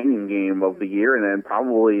entertaining game of the year, and then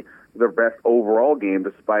probably their best overall game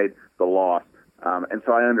despite the loss. And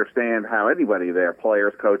so I understand how anybody there,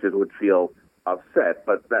 players, coaches, would feel upset.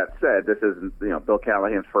 But that said, this isn't Bill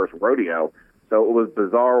Callahan's first rodeo, so it was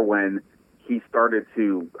bizarre when he started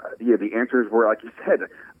to the answers were, like you said,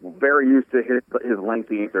 very used to his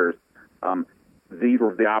lengthy answers. These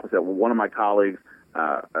were the opposite. One of my colleagues,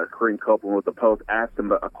 Kareem Copeland with the Post, asked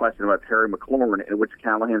him a question about Terry McLaurin, in which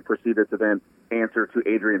Callahan proceeded to then answer to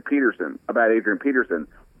Adrian Peterson.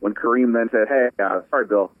 When Kareem then said, "Hey, sorry,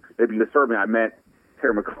 Bill, maybe you misheard me. I meant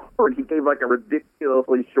Terry McLaurin." He gave like a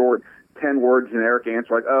ridiculously short 10-word generic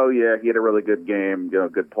answer, like, "Oh yeah, he had a really good game,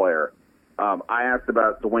 good player." I asked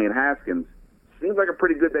about Dwayne Haskins. Seems like a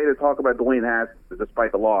pretty good day to talk about Dwayne Haskins,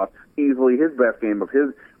 despite the loss. Easily his best game of his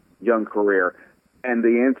young career. And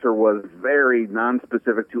the answer was very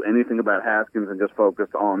non-specific to anything about Haskins and just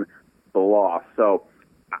focused on the loss. So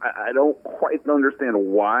I don't quite understand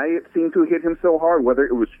why it seemed to hit him so hard, whether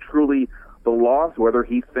it was truly the loss, whether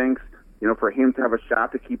he thinks, for him to have a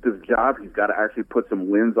shot to keep his job, he's got to actually put some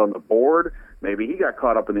wins on the board. Maybe he got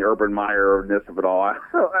caught up in the Urban Meyer-ness of it all. I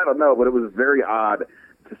don't know, but it was very odd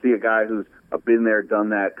to see a guy who's been there, done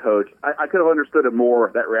that, coach. I could have understood it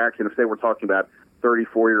more, that reaction, if they were talking about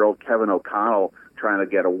 34-year-old Kevin O'Connell trying to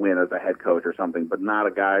get a win as a head coach or something, but not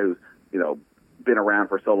a guy who's, been around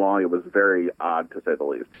for so long. It was very odd, to say the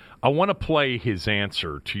least. I want to play his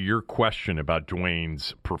answer to your question about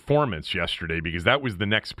Dwayne's performance yesterday, because that was the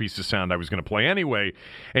next piece of sound I was going to play anyway,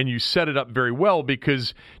 and you set it up very well,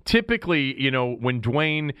 because typically, when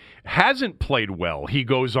Dwayne hasn't played well, he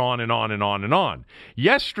goes on and on and on and on.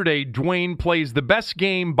 Yesterday, Dwayne plays the best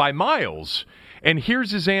game by miles, and here's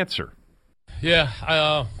his answer. Yeah,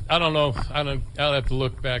 I don't know. I'll have to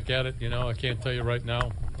look back at it. I can't tell you right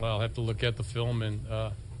now. I'll have to look at the film and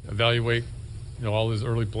evaluate, all his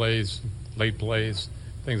early plays, late plays,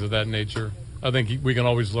 things of that nature. I think we can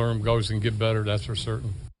always learn, always can get better. That's for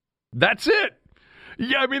certain. That's it.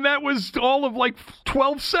 Yeah, that was all of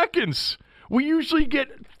 12 seconds. We usually get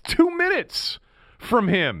 2 minutes from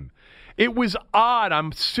him. It was odd.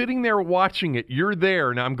 I'm sitting there watching it. You're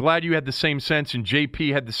there, and I'm glad you had the same sense, and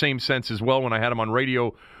JP had the same sense as well when I had him on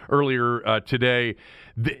radio earlier today.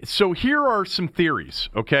 So here are some theories,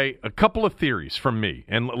 okay? A couple of theories from me,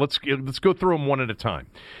 and let's go through them one at a time.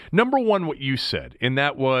 Number one, what you said, and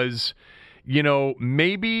that was,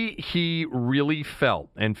 maybe he really felt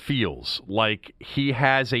and feels like he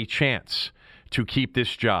has a chance to keep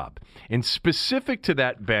this job. And specific to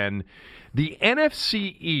that, Ben, the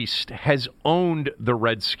NFC East has owned the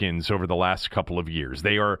Redskins over the last couple of years.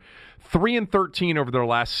 They are 3-13 over their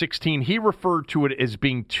last 16. He referred to it as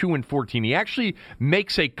being 2-14. He actually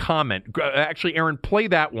makes a comment. Actually, Aaron, play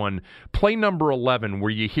that one. Play number 11,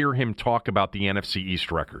 where you hear him talk about the NFC East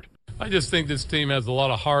record. I just think this team has a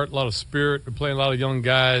lot of heart, a lot of spirit. They're playing a lot of young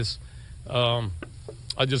guys.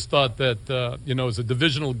 I just thought that, it's a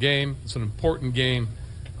divisional game. It's an important game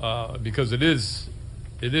because it is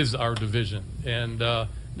our division. And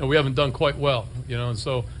we haven't done quite well, and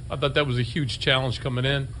so I thought that was a huge challenge coming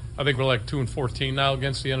in. I think we're like 2-14 now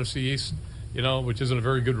against the NFC East, which isn't a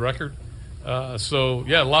very good record. A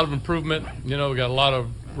lot of improvement. We got a lot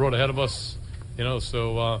of road ahead of us,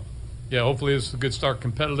 hopefully it's a good start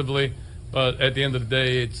competitively. But at the end of the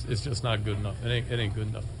day, it's just not good enough. It ain't good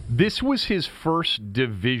enough. This was his first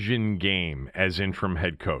division game as interim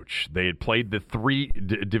head coach. They had played the three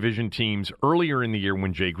division teams earlier in the year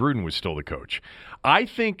when Jay Gruden was still the coach. I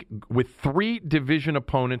think with three division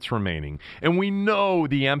opponents remaining, and we know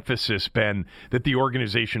the emphasis, Ben, that the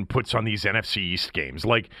organization puts on these NFC East games.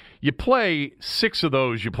 Like, you play 6 of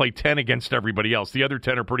those, you play 10 against everybody else. The other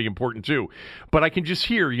 10 are pretty important too. But I can just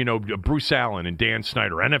hear, Bruce Allen and Dan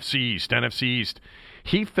Snyder, NFC East.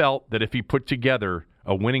 He felt that if he put together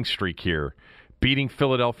a winning streak here, beating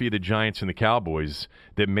Philadelphia, the Giants, and the Cowboys,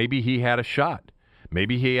 that maybe he had a shot.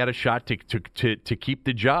 Maybe he had a shot to keep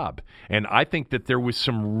the job. And I think that there was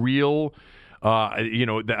some real,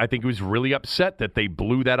 I think he was really upset that they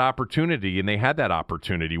blew that opportunity, and they had that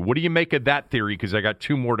opportunity. What do you make of that theory? Because I got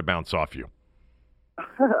 2 more to bounce off you.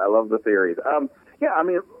 I love the theories.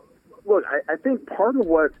 Look, I think part of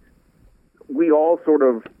what we all sort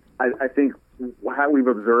of, I think how we've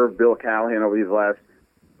observed Bill Callahan over these last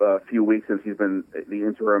few weeks since he's been the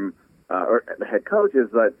interim or the head coach is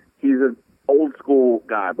that he's an old school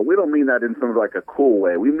guy, but we don't mean that in some of like a cool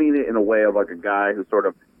way. We mean it in a way of like a guy who sort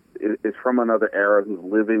of is from another era,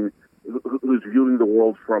 who's viewing the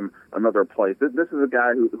world from another place. This is a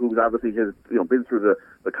guy who's obviously been through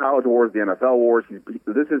the college wars, the NFL wars.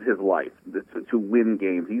 This is his life, to win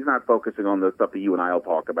games. He's not focusing on the stuff that you and I will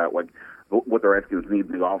talk about, like what the Redskins need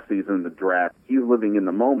in the offseason, the draft. He's living in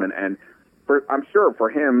the moment, and I'm sure for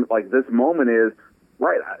him, like, this moment is,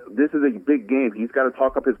 right, this is a big game. He's got to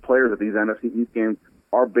talk up his players that these NFC East games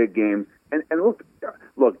are big games. And look,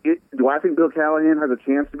 do I think Bill Callahan has a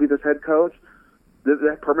chance to be this head coach,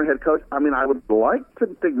 that permanent head coach? I mean, I would like to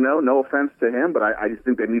think no offense to him, but I just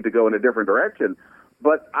think they need to go in a different direction.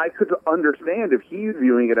 But I could understand if he's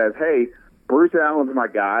viewing it as, hey, Bruce Allen's my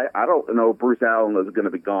guy. I don't know if Bruce Allen is going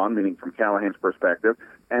to be gone, meaning from Callahan's perspective.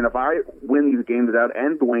 And if I win these games out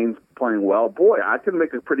and Dwayne's playing well, boy, I can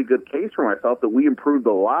make a pretty good case for myself that we improved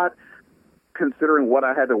a lot considering what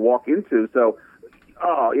I had to walk into. So,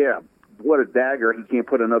 oh, yeah, what a dagger. He can't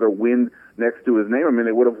put another win next to his name. I mean,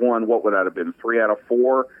 they would have won, what would that have been, 3 out of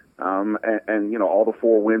 4? And all the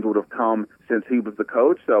 4 wins would have come since he was the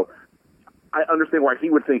coach. So I understand why he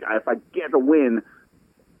would think, if I get a win,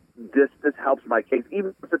 this helps my case,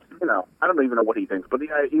 even if it's, I don't even know what he thinks, but he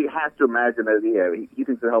has to imagine that, he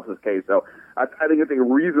thinks it helps his case. So I think it's a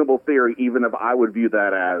reasonable theory, even if I would view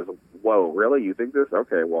that as, whoa, really? You think this?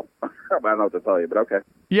 Okay, well, I don't know what to tell you, but okay.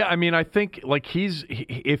 Yeah, I mean, I think, like,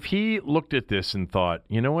 if he looked at this and thought,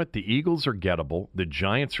 you know what, the Eagles are gettable, the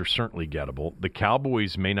Giants are certainly gettable, the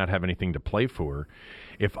Cowboys may not have anything to play for.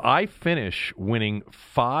 If I finish winning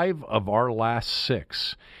 5 of our last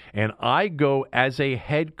 6 and I go as a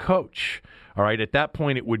head coach, all right, at that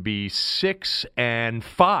point it would be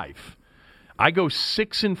 6-5. I go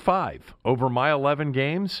 6-5 over my 11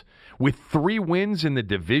 games with 3 wins in the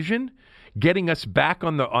division, getting us back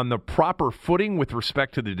on the proper footing with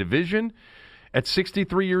respect to the division. At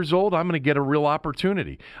 63 years old, I'm going to get a real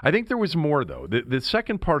opportunity. I think there was more, though. The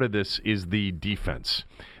second part of this is the defense.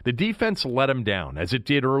 The defense let him down, as it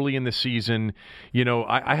did early in the season.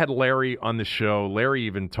 I had Larry on the show. Larry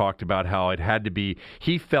even talked about how it had to be,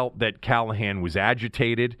 he felt that Callahan was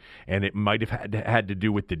agitated, and it might have had to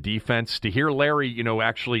do with the defense. To hear Larry,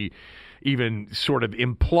 actually even sort of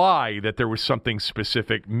imply that there was something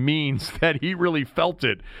specific means that he really felt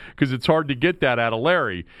it, because it's hard to get that out of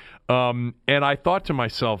Larry. And I thought to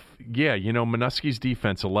myself, yeah, Minuski's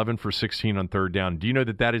defense, 11 for 16 on third down. Do you know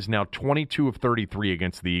that is now 22 of 33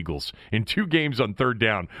 against the Eagles in 2 games on third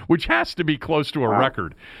down, which has to be close to a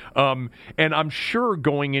record. And I'm sure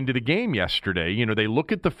going into the game yesterday, they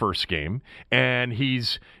look at the first game, and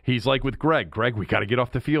he's like with Greg, we got to get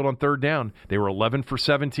off the field on third down. They were 11 for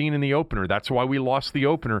 17 in the opener. That's why we lost the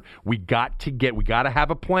opener. We got to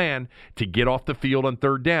have a plan to get off the field on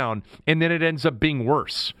third down, and then it ends up being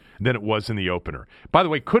worse than it was in the opener. By the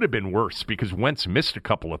way, could have been worse because Wentz missed a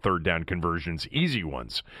couple of third down conversions, easy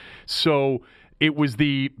ones. So it was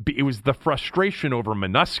the frustration over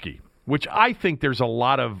Minuski, which I think there's a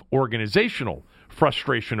lot of organizational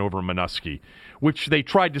frustration over Minuski, which they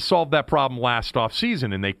tried to solve that problem last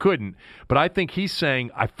offseason and they couldn't. But I think he's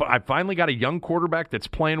saying, I finally got a young quarterback that's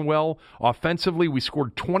playing well offensively. We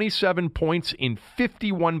scored 27 points in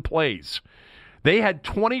 51 plays. They had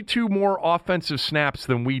 22 more offensive snaps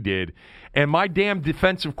than we did, and my damn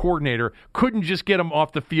defensive coordinator couldn't just get them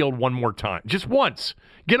off the field one more time. Just once.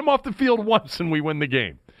 Get them off the field once, and we win the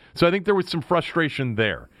game. So I think there was some frustration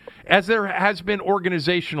there. As there has been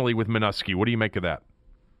organizationally with Minuski. What do you make of that?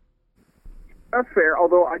 That's fair,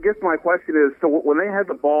 although I guess my question is, so when they had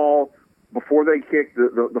the ball before they kicked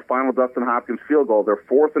the final Dustin Hopkins field goal, they're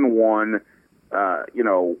 4th and 1, I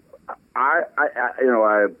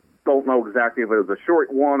don't know exactly if it was a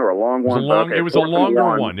short one or a long one. It was a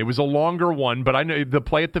longer one. It was a longer one, but I know the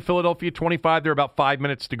play at the Philadelphia 25, there are about 5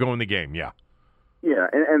 minutes to go in the game, yeah. Yeah,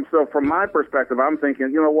 and so from my perspective, I'm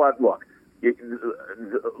thinking, you know what, look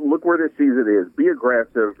where this season is. Be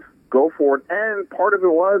aggressive, go for it. And part of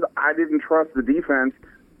it was I didn't trust the defense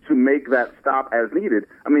to make that stop as needed.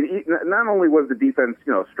 I mean, not only was the defense,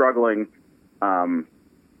 struggling,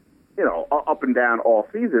 up and down all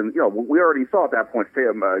season. We already saw at that point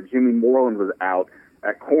Jimmy Moreland was out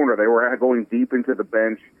at corner. They were going deep into the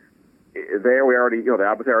bench. There we already, the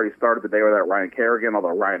obviously already started the day without Ryan Kerrigan,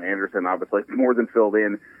 although Ryan Anderson obviously more than filled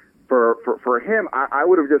in. For him, I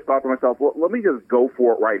would have just thought to myself, well, let me just go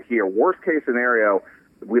for it right here. Worst case scenario,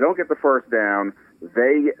 we don't get the first down.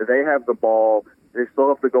 They have the ball. They still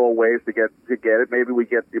have to go a ways to get it. Maybe we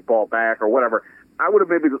get the ball back or whatever. I would have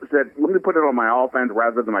maybe said, let me put it on my offense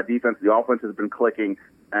rather than my defense. The offense has been clicking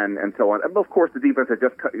and so on. And of course, the defense had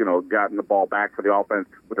just gotten the ball back for the offense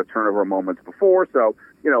with a turnover moments before. So,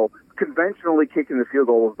 conventionally kicking the field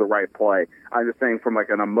goal was the right play. I'm just saying from like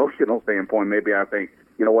an emotional standpoint, maybe I think,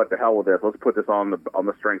 what the hell with this? Let's put this on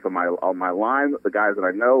the strength of my line, the guys that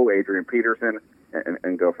I know, Adrian Peterson,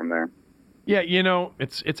 and go from there. Yeah,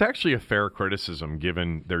 it's actually a fair criticism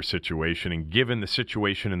given their situation and given the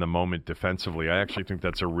situation in the moment defensively. I actually think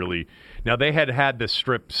that's now they had the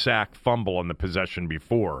strip sack fumble on the possession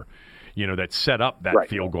before, that set up that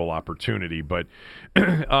field goal opportunity. But,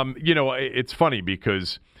 it's funny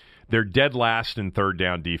because they're dead last in third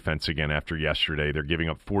down defense again after yesterday. They're giving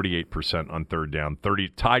up 48% on third down,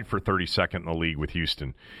 tied for 32nd in the league with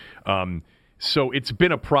Houston. So it's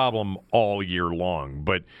been a problem all year long,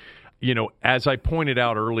 but as I pointed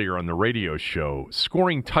out earlier on the radio show,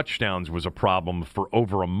 scoring touchdowns was a problem for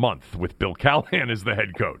over a month with Bill Callahan as the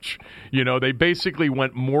head coach. They basically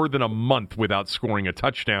went more than a month without scoring a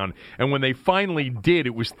touchdown, and when they finally did,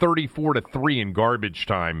 it was 34-3 in garbage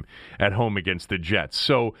time at home against the Jets.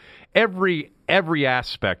 So every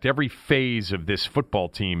aspect, every phase of this football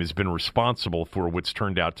team has been responsible for what's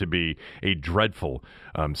turned out to be a dreadful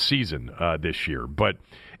season this year. But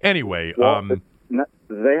anyway...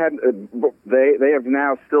 They have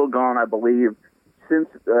now still gone, I believe, since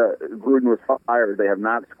Gruden was fired, they have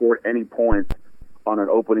not scored any points on an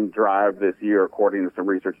opening drive this year, according to some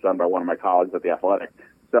research done by one of my colleagues at The Athletic.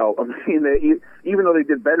 So, even though they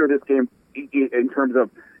did better this game in terms of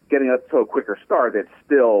getting up to a quicker start, it's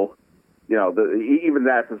still, even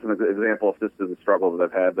that's just an example of just the struggles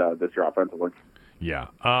that they've had this year offensively. Yeah.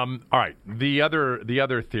 All right. The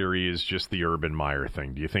other theory is just the Urban Meyer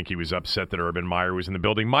thing. Do you think he was upset that Urban Meyer was in the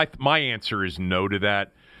building? My answer is no to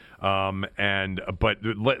that. But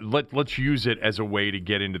let's use it as a way to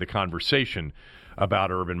get into the conversation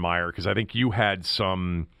about Urban Meyer, because I think you had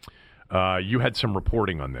some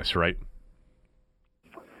reporting on this, right?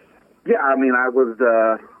 Yeah.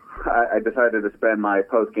 I decided to spend my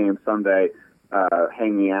post-game Sunday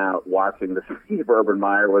hanging out, watching to see if Urban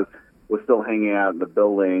Meyer was still hanging out in the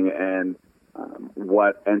building, and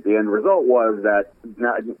the end result was that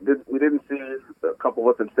we didn't see a couple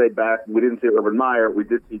of us had stayed back. We didn't see Urban Meyer. We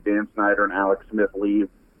did see Dan Snyder and Alex Smith leave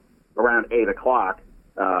around 8 o'clock,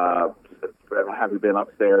 having been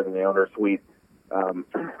upstairs in the owner's suite. I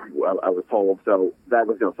was told. So that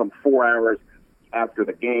was some 4 hours after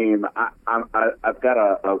the game. I've got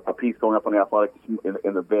a piece going up on The Athletic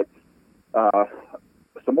in a bit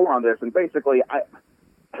some more on this, and basically,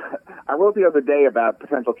 I wrote the other day about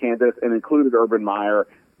potential candidates and included Urban Meyer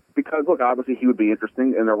because, look, obviously he would be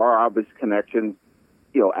interesting, and there are obvious connections.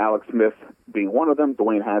 Alex Smith being one of them,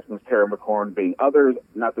 Dwayne Haskins, Terry McLaurin being others.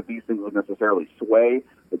 Not that these things would necessarily sway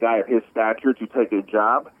the guy of his stature to take a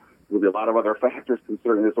job. There'll be a lot of other factors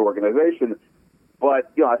considering this organization,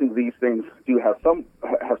 but I think these things do have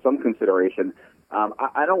some consideration.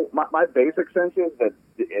 I don't. My basic sense is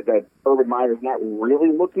that Urban Meyer is not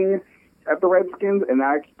really looking at the Redskins, and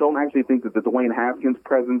I don't actually think that the Dwayne Haskins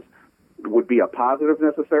presence would be a positive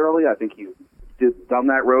necessarily. I think he's done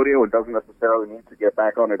that rodeo and doesn't necessarily need to get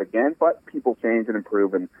back on it again. But people change and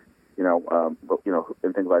improve, and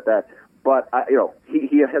and things like that. But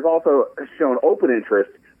he has also shown open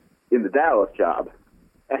interest in the Dallas job,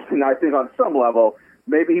 and I think on some level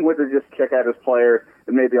maybe he went to just check out his players,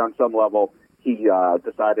 and maybe on some level he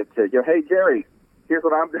decided to hey Jerry, here's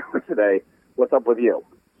what I'm doing today. What's up with you?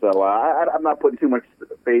 So I'm not putting too much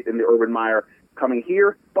faith in the Urban Meyer coming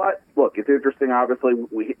here, but look, it's interesting. Obviously,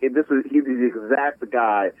 he's the exact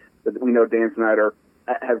guy that we know Dan Snyder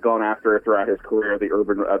has gone after throughout his career.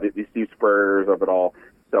 The Steve Spurriers of it all.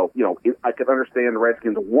 So I could understand the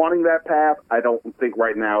Redskins wanting that path. I don't think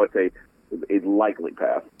right now it's a likely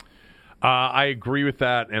path. I agree with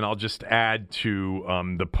that, and I'll just add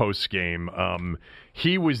to the post game.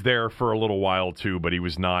 He was there for a little while too, but he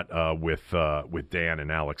was not with Dan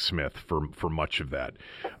and Alex Smith for much of that.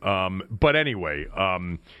 But anyway,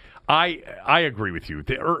 I agree with you.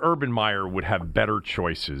 Urban Meyer would have better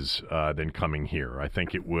choices than coming here. I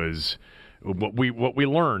think it was what we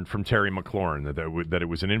learned from Terry McLaurin, that it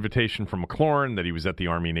was an invitation from McLaurin, that he was at the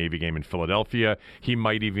Army-Navy game in Philadelphia. He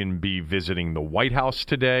might even be visiting the White House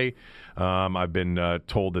today. I've been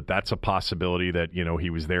told that that's a possibility, that he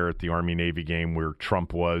was there at the Army-Navy game where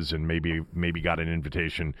Trump was, and maybe got an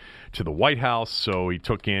invitation to the White House. So he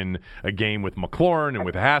took in a game with McLaurin and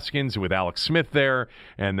with Haskins and with Alex Smith there,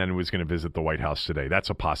 and then was going to visit the White House today. That's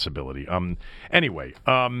a possibility. Anyway.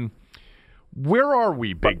 Where are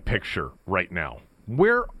we big picture right now?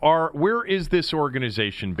 Where is this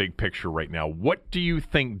organization big picture right now? What do you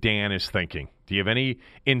think Dan is thinking? Do you have any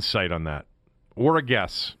insight on that? Or a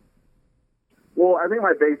guess? Well, I think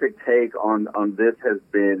my basic take on this has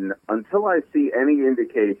been, until I see any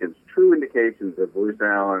true indications of Bruce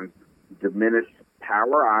Allen's diminished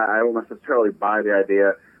power, I don't necessarily buy the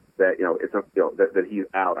idea that that he's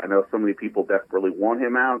out. I know so many people desperately want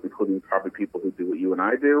him out, including probably people who do what you and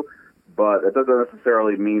I do. But it doesn't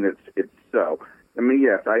necessarily mean it's so. I mean,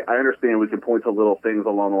 yes, I understand we can point to little things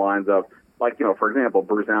along the lines of, like, for example,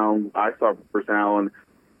 Bruce Allen. I saw Bruce Allen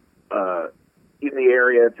in the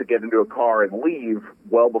area to get into a car and leave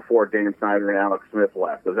well before Dan Snyder and Alex Smith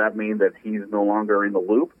left. Does that mean that he's no longer in the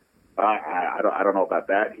loop? I don't know about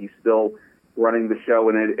that. He's still running the show,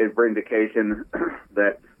 and every indication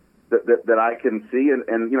that I can see. And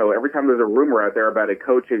every time there's a rumor out there about a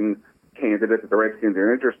coaching candidate that the Redskins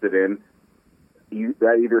are interested in,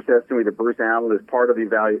 that either says to me that Bruce Allen is part of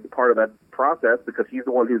that process because he's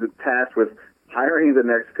the one who's tasked with hiring the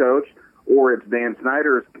next coach, or it's Dan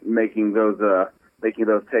Snyder's making those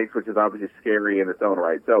takes, which is obviously scary in its own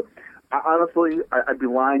right. So, honestly, I'd be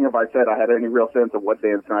lying if I said I had any real sense of what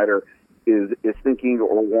Dan Snyder is thinking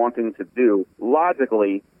or wanting to do.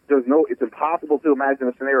 Logically, it's impossible to imagine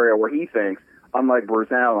a scenario where he thinks, unlike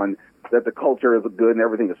Bruce Allen, that the culture is good and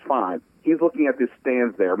everything is fine. He's looking at the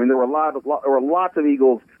stands there. I mean, there were lots of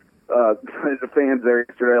Eagles fans there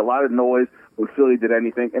yesterday, a lot of noise when Philly did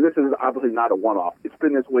anything. And this is obviously not a one-off. It's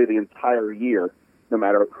been this way the entire year, no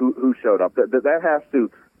matter who showed up. That has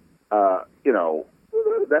to,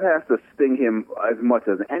 that has to sting him as much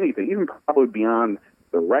as anything, even probably beyond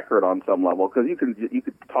the record on some level, because you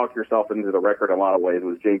could talk yourself into the record in a lot of ways. It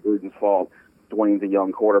was Jay Gruden's fault. Dwayne's a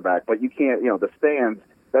young quarterback, but you can't. The stands.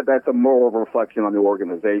 That's a more of a reflection on the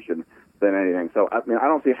organization than anything. So, I mean, I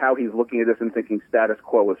don't see how he's looking at this and thinking status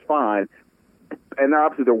quo is fine. And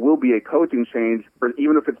obviously there will be a coaching change,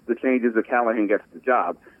 even if it's the changes that Callahan gets the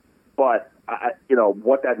job. But,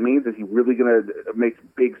 what that means, is he really going to make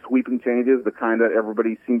big sweeping changes, the kind that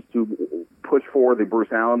everybody seems to push for, the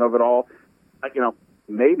Bruce Allen of it all?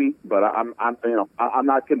 Maybe, but I'm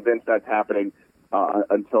not convinced that's happening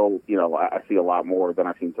until, I see a lot more than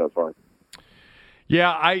I've seen so far.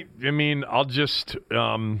 Yeah, I mean, I'll just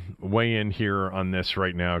weigh in here on this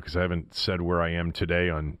right now because I haven't said where I am today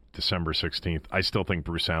on December 16th. I still think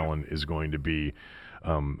Bruce Allen is going to be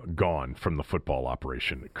gone from the football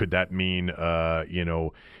operation. Could that mean,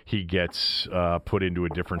 he gets put into a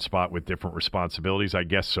different spot with different responsibilities? I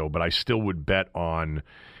guess so, but I still would bet on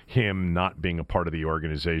him not being a part of the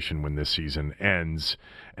organization when this season ends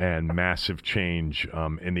and massive change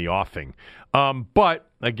in the offing. But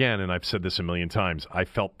again, and I've said this a million times, I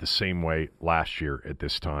felt the same way last year at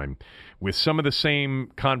this time with some of the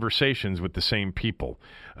same conversations with the same people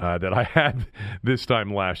that I had this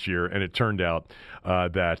time last year, and it turned out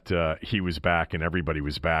that he was back and everybody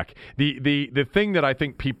was back. The thing that I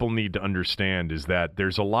think people need to understand is that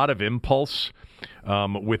there's a lot of impulse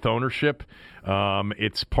with ownership.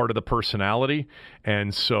 It's part of the personality,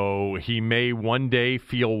 and so he may one day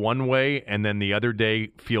feel one way and then the other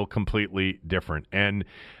day feel completely different. And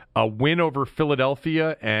a win over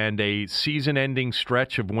Philadelphia and a season-ending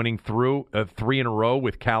stretch of winning through 3 in a row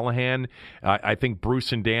with Callahan, I think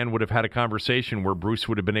Bruce and Dan would have had a conversation where Bruce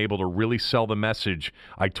would have been able to really sell the message.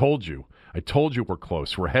 I told you we're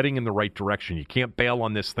close. We're heading in the right direction. You can't bail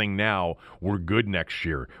on this thing now. We're good next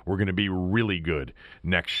year. We're going to be really good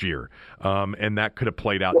next year. And that could have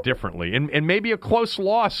played out differently. And maybe a close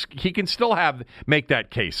loss, he can still make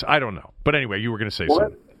that case. I don't know. But anyway, you were going to say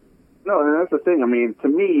something. No, and that's the thing. I mean, to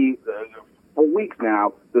me, for weeks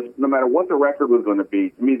now, no matter what the record was going to be,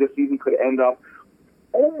 to me, this season could end up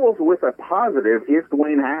almost with a positive if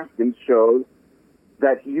Dwayne Haskins shows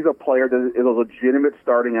that he's a player that is a legitimate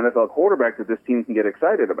starting NFL quarterback that this team can get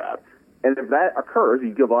excited about. And if that occurs, you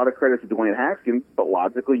give a lot of credit to Dwayne Haskins, but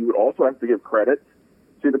logically you would also have to give credit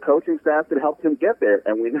to the coaching staff that helped him get there.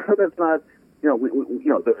 And we know that's not,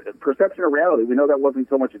 the perception of reality, we know that wasn't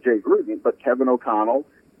so much a Jay Gruden, but Kevin O'Connell,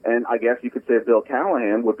 and I guess you could say Bill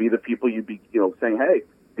Callahan would be the people you'd be, saying, hey,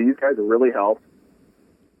 these guys have really helped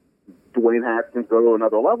Dwayne Haskins go to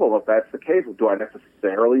another level. If that's the case, do I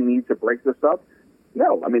necessarily need to break this up?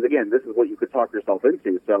 No. I mean, again, this is what you could talk yourself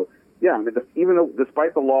into. So, yeah, I mean, even though,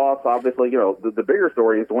 despite the loss, obviously, the bigger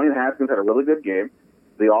story is Dwayne Haskins had a really good game.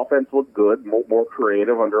 The offense looked good, more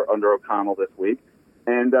creative under O'Connell this week.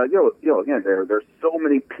 And, again, there's so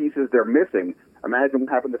many pieces they're missing. Imagine what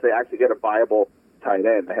happened if they actually get a viable tight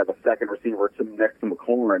end. They have a second receiver next to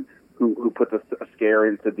McLaurin who puts a scare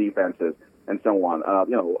into defenses and so on.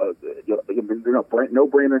 No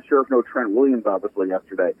Brandon Scherf, no Trent Williams, obviously,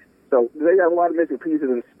 yesterday. So they got a lot of missing pieces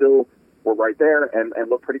and still were right there and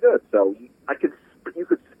look pretty good. So you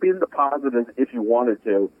could spin the positives if you wanted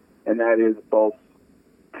to, and that is both,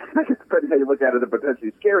 depending how you look at it, the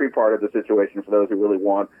potentially scary part of the situation for those who really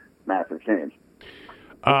want massive change.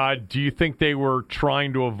 Do you think they were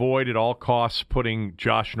trying to avoid at all costs putting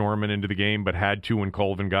Josh Norman into the game, but had to when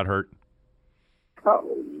Colvin got hurt? Oh,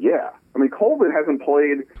 yeah. I mean, Colvin hasn't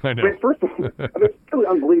played. I know. I mean, first of all, it's really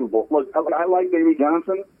unbelievable. Look, I like Davey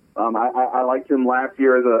Johnson. I liked him last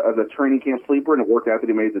year as a training camp sleeper, and it worked out that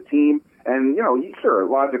he made the team. And, sure,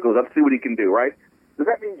 logical. Let's see what he can do, right? Does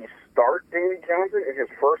that mean you start Davey Johnson in his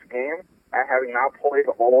first game at having not played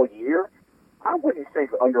all year? I wouldn't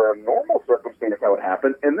think under a normal circumstance that would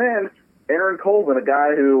happen. And then Aaron Colvin, a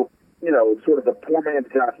guy who, sort of the poor man's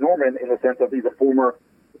Josh Norman in the sense of he's a former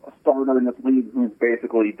starter in this league who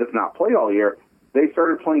basically does not play all year. They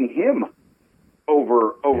started playing him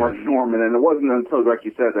over Norman, and it wasn't until, like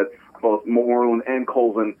you said, that both Moreland and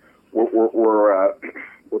Colvin were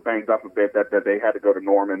banged up a bit that they had to go to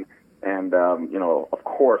Norman. And of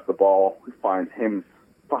course, the ball finds the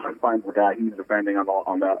guy he's defending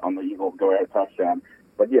on the Eagles go-ahead touchdown.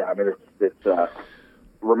 But yeah, I mean, it's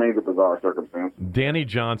remains a bizarre circumstance. Danny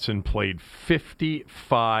Johnson played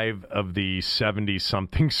 55 of the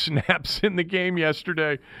 70-something snaps in the game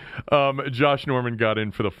yesterday. Josh Norman got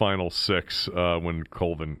in for the final 6 when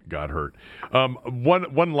Colvin got hurt.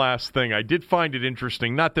 One last thing. I did find it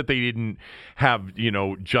interesting, not that they didn't have,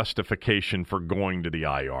 justification for going to the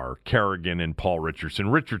IR. Kerrigan and Paul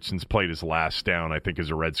Richardson. Richardson's played his last down, I think,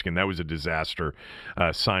 as a Redskin. That was a disaster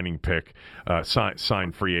signing pick,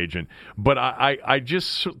 signed free agent. But I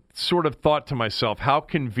just sort of thought to myself, how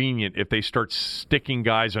convenient if they start sticking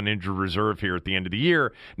guys on injured reserve here at the end of the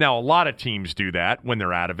year. Now, a lot of teams do that when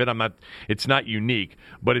they're out of it. It's not unique,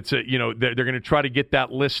 but it's they're going to try to get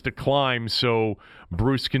that list to climb so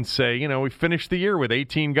Bruce can say, we finished the year with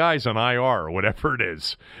 18 guys on IR or whatever it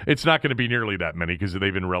is. It's not going to be nearly that many because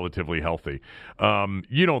they've been relatively healthy.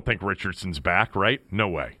 You don't think Richardson's back, right? No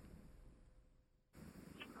way.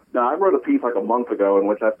 Now, I wrote a piece like a month ago in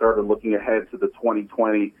which I started looking ahead to the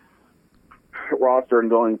 2020 roster and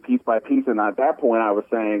going piece by piece. And at that point, I was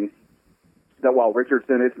saying that while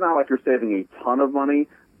Richardson, it's not like you're saving a ton of money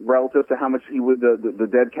relative to how much the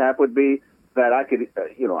dead cap would be. That I could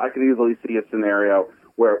easily see a scenario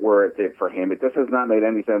where it's for him. It just has not made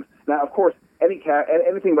any sense. Now, of course,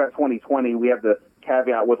 anything about 2020, we have the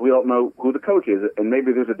caveat with we don't know who the coach is, and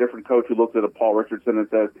maybe there's a different coach who looks at a Paul Richardson and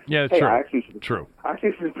says, "Yeah, hey, true. I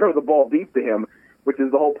actually should throw the ball deep to him," which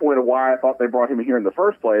is the whole point of why I thought they brought him here in the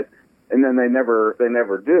first place. and then they never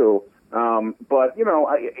do. But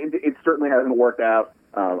it certainly hasn't worked out.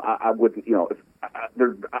 I wouldn't,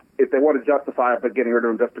 if they want to justify it by getting rid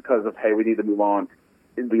of him just because of, hey, we need to move on,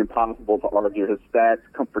 it'd be impossible to argue. His stats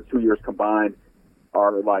for 2 years combined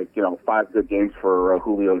are 5 good games for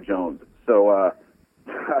Julio Jones. So,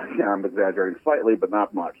 I'm exaggerating slightly, but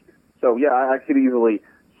not much. So, yeah, I could easily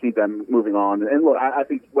see them moving on. And look, I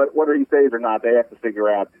think whether he stays or not, they have to figure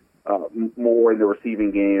out more in the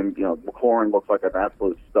receiving game. McLaurin looks like an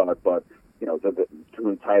absolute stud, but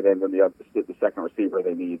between tight end and the second receiver,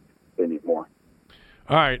 they need more.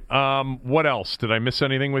 All right. What else? Did I miss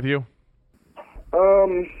anything with you?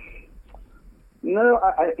 No.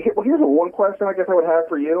 Here's one question I guess I would have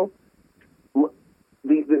for you.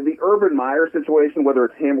 The Urban Meyer situation, whether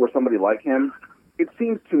it's him or somebody like him, it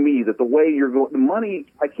seems to me that the way you're going, the money,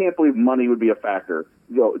 I can't believe money would be a factor.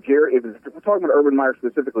 Jerry, if we're talking about Urban Meyer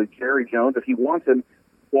specifically, Jerry Jones, if he wants him,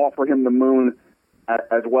 offer him the moon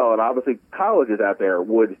as well. And obviously colleges out there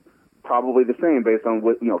would probably the same based on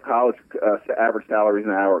what, college average salaries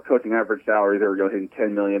now or coaching average salaries are hitting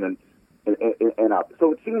 $10 million and up.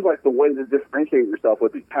 So it seems like the way to differentiate yourself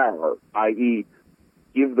would be power, i.e.,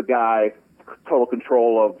 give the guy total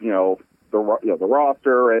control of the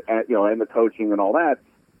roster and the coaching and all that.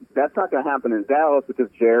 That's not going to happen in Dallas because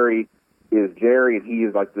Jerry is Jerry and he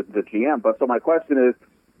is like the GM. But so my question is,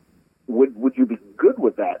 would you be good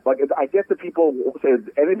with that? Like, I get that people say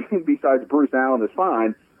anything besides Bruce Allen is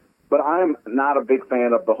fine, but I'm not a big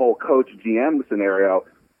fan of the whole coach GM scenario.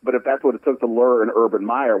 But if that's what it took to lure an Urban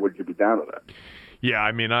Meyer, would you be down with it? Yeah,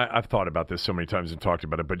 I mean, I've thought about this so many times and talked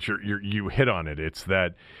about it, but you hit on it. It's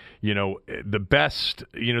that, the best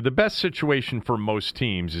situation for most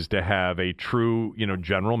teams is to have a true,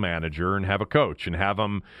 general manager and have a coach and have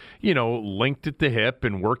them, linked at the hip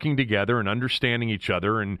and working together and understanding each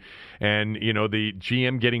other and the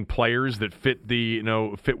GM getting players that fit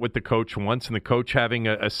fit what the coach wants and the coach having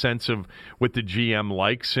a sense of what the GM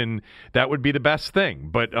likes, and that would be the best thing.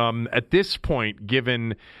 But at this point,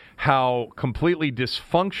 given how completely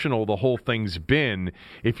dysfunctional the whole thing's been,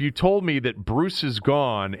 if you told me that Bruce is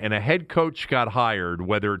gone and a head coach got hired,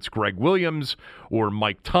 whether it's Greg Williams or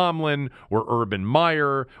Mike Tomlin or Urban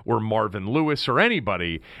Meyer or Marvin Lewis or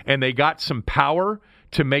anybody, and they got some power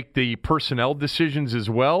to make the personnel decisions as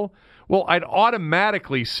well, well, I'd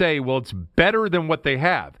automatically say, well, it's better than what they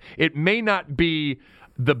have. It may not be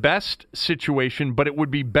the best situation, but it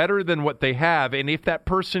would be better than what they have. And if that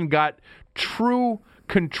person got true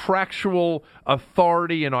contractual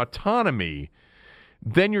authority and autonomy,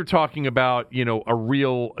 then you're talking about, a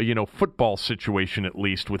real, football situation, at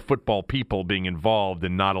least with football people being involved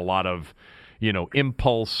and not a lot of,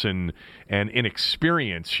 impulse and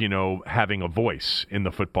inexperience, having a voice in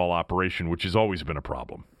the football operation, which has always been a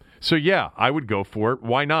problem. So, yeah, I would go for it.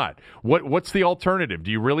 Why not? What's the alternative?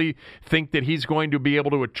 Do you really think that he's going to be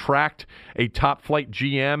able to attract a top-flight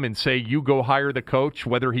GM and say, you go hire the coach,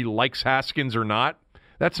 whether he likes Haskins or not?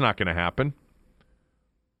 That's not going to happen.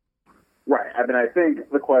 Right. I mean, I think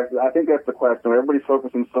that's the question. Everybody's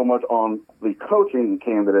focusing so much on the coaching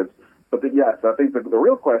candidates, but yes, I think the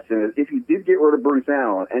real question is if you did get rid of Bruce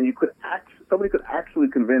Allen and somebody could actually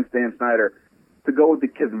convince Dan Snyder to go with the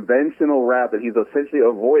conventional route that he's essentially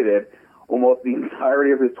avoided almost the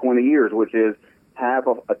entirety of his 20 years, which is have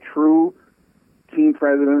a true team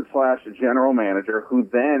president / general manager who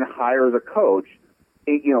then hires a coach,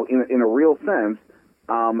 in a real sense.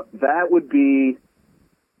 That would be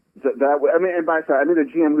I mean, and by I mean a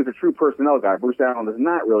GM who's a true personnel guy. Bruce Allen is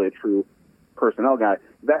not really a true personnel guy.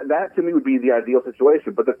 That to me would be the ideal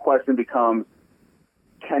situation. But the question becomes,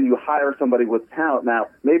 can you hire somebody with talent? Now,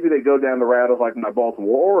 maybe they go down the route of like my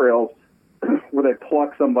Baltimore Orioles, where they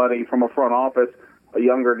pluck somebody from a front office, a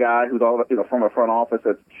younger guy who's from a front office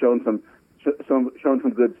that's shown some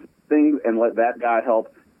good things, and let that guy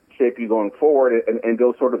help shape you going forward and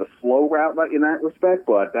go sort of the slow route in that respect.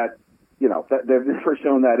 But that they've never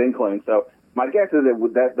shown that inkling. So my guess is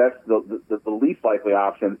that's the least likely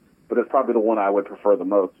option, but it's probably the one I would prefer the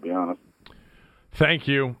most, to be honest. Thank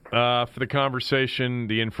you for the conversation,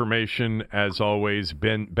 the information, as always.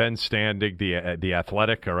 Ben Standig, the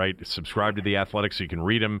Athletic. All right, subscribe to the Athletic so you can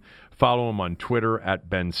read him. Follow him on Twitter at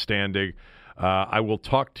Ben Standig. I will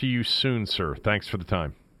talk to you soon, sir. Thanks for the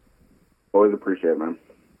time. Always appreciate it, man.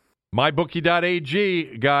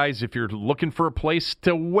 MyBookie.ag, guys, if you're looking for a place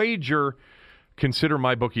to wager, Consider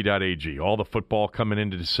mybookie.ag. All the football coming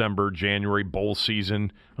into December, January, bowl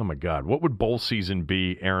season. Oh, my God. What would bowl season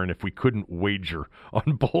be, Aaron, if we couldn't wager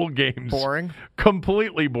on bowl games? Boring.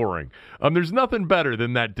 Completely boring. There's nothing better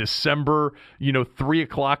than that December, 3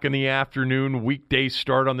 o'clock in the afternoon, weekday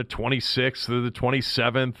start on the 26th or the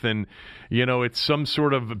 27th, and, it's some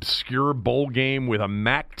sort of obscure bowl game with a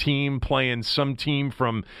MAC team playing some team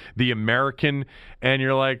from the American, and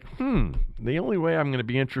you're like, the only way I'm going to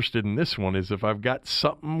be interested in this one is if I've got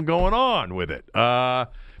something going on with it.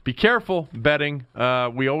 Be careful betting.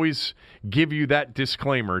 We always give you that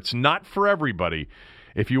disclaimer. It's not for everybody.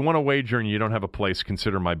 If you want to wager and you don't have a place,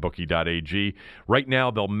 consider mybookie.ag. Right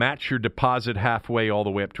now, they'll match your deposit halfway all the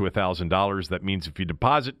way up to $1,000. That means if you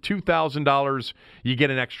deposit $2,000, you get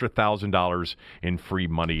an extra $1,000 in free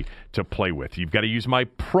money to play with. You've got to use my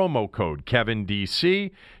promo code,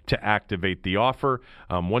 KevinDC, to activate the offer.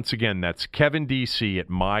 Once again, that's KevinDC at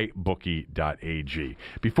mybookie.ag.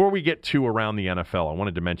 Before we get to around the NFL, I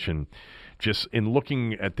wanted to mention, just in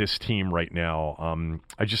looking at this team right now,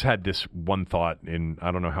 I just had this one thought, and I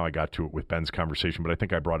don't know how I got to it with Ben's conversation, but I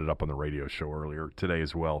think I brought it up on the radio show earlier today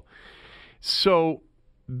as well. So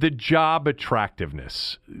the job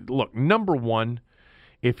attractiveness. Look, number one,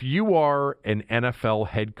 if you are an NFL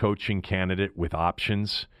head coaching candidate with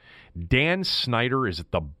options, Dan Snyder is at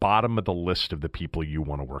the bottom of the list of the people you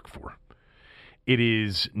want to work for. It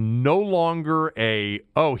is no longer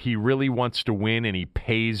he really wants to win and he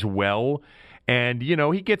pays well. And,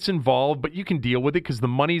 he gets involved, but you can deal with it because the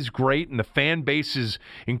money's great and the fan base is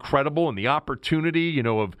incredible and the opportunity,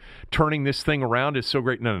 of turning this thing around is so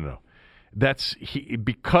great. No.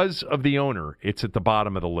 Because of the owner, it's at the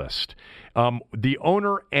bottom of the list. The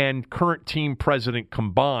owner and current team president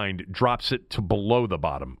combined drops it to below the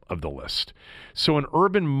bottom of the list. So an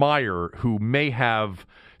Urban Meyer who may have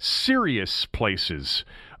serious places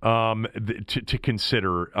to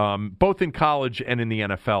consider, both in college and in the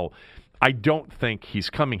NFL, I don't think he's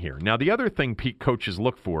coming here. Now, the other thing coaches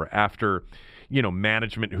look for after,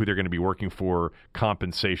 management, who they're going to be working for,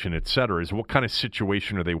 compensation, et cetera, is what kind of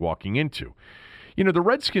situation are they walking into? The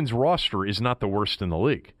Redskins roster is not the worst in the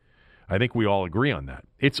league. I think we all agree on that.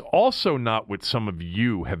 It's also not what some of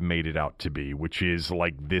you have made it out to be, which is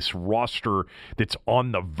like this roster that's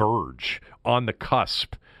on the verge, on the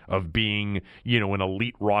cusp of being, an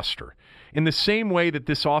elite roster. In the same way that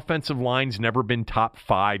this offensive line's never been top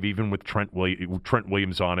 5, even with Trent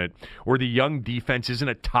Williams on it, or the young defense isn't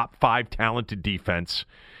a top 5 talented defense,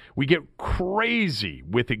 we get crazy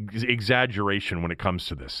with exaggeration when it comes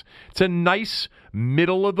to this. It's a nice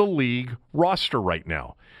middle-of-the-league roster right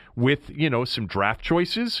now with, some draft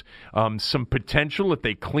choices, some potential if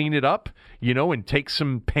they clean it up, and take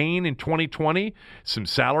some pain in 2020, some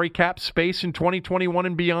salary cap space in 2021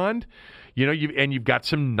 and beyond. You've got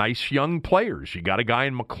some nice young players. You got a guy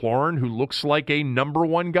in McLaurin who looks like a number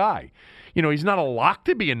one guy. He's not a lock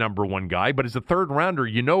to be a number one guy, but as a third rounder,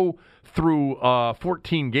 through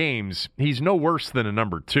 14 games, he's no worse than a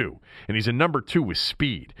number 2. And he's a number 2 with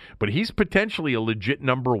speed. But he's potentially a legit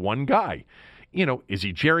number one guy. Is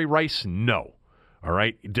he Jerry Rice? No. All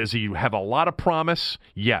right. Does he have a lot of promise?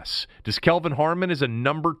 Yes. Does Kelvin Harmon as a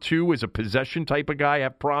number 2, as a possession type of guy,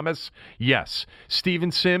 have promise? Yes.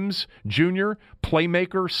 Steven Sims Jr.,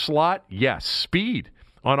 playmaker, slot? Yes. Speed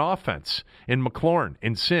on offense in McLaurin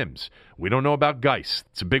and Sims. We don't know about Geis.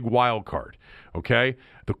 It's a big wild card. Okay.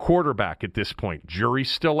 The quarterback at this point,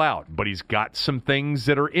 jury's still out, but he's got some things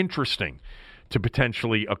that are interesting to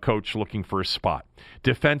potentially a coach looking for a spot.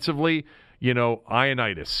 Defensively,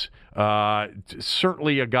 Ioannidis.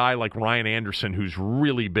 Certainly a guy like Ryan Anderson who's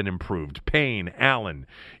really been improved. Payne, Allen,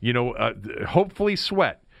 hopefully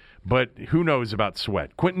Sweat, but who knows about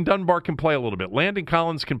Sweat. Quentin Dunbar can play a little bit. Landon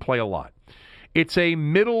Collins can play a lot. It's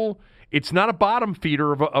not a bottom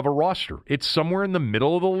feeder of a roster. It's somewhere in the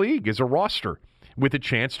middle of the league as a roster with a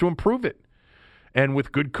chance to improve it. And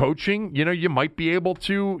with good coaching, you might be able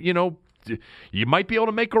to, you might be able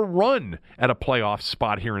to make a run at a playoff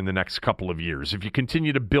spot here in the next couple of years if you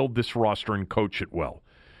continue to build this roster and coach it well.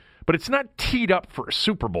 But it's not teed up for a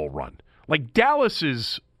Super Bowl run. Like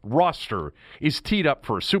Dallas's roster is teed up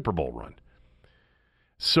for a Super Bowl run.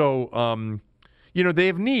 So, they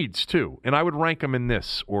have needs too, and I would rank them in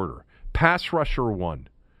this order. Pass rusher 1.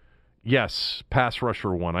 Yes, pass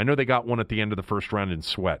rusher 1. I know they got one at the end of the first round in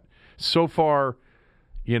Sweat. So far,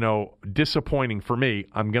 disappointing for me.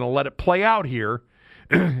 I'm going to let it play out here,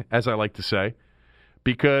 as I like to say,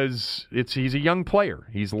 because he's a young player.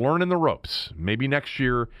 He's learning the ropes. Maybe next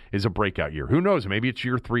year is a breakout year. Who knows? Maybe it's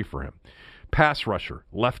year 3 for him. Pass rusher,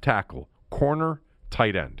 left tackle, corner,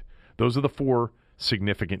 tight end. Those are the 4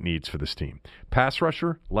 significant needs for this team. Pass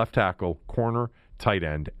rusher, left tackle, corner, tight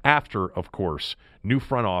end, after, of course, new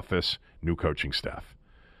front office, new coaching staff.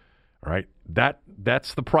 All right?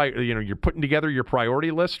 That's the you're putting together your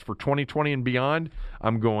priority list for 2020 and beyond.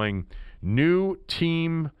 I'm going new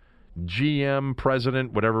team, GM,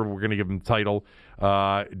 president, whatever we're going to give him the title,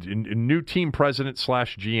 new team president /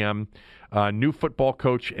 GM, new football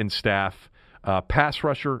coach and staff, pass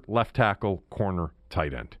rusher, left tackle, corner,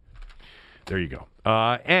 tight end. There you go.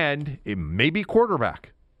 And it may be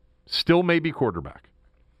quarterback. Still may be quarterback.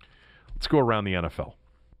 Let's go around the NFL.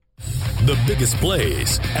 The biggest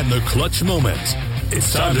plays and the clutch moments.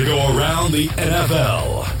 It's time to go around the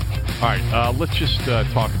NFL. All right, let's just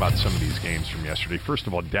talk about some of these games from yesterday. First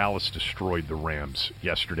of all, Dallas destroyed the Rams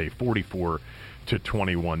yesterday,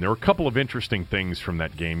 44-21. There were a couple of interesting things from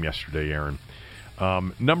that game yesterday, Aaron.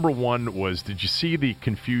 Number one was, did you see the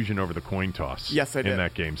confusion over the coin toss? Yes, I did. In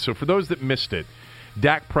that game. So for those that missed it,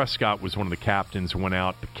 Dak Prescott was one of the captains who went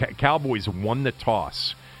out. The Cowboys won the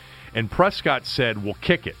toss, and Prescott said, we'll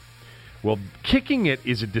kick it. Well, kicking it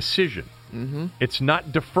is a decision. Mm-hmm. It's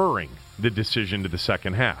not deferring the decision to the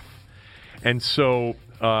second half. And so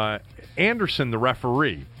Anderson, the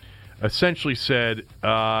referee, essentially said,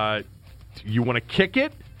 you want to kick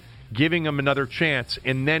it? Giving him another chance.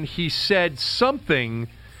 And then he said something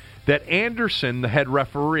that Anderson, the head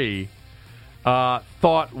referee,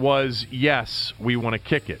 thought was, yes, we want to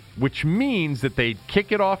kick it, which means that they'd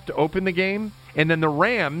kick it off to open the game, and then the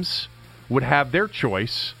Rams would have their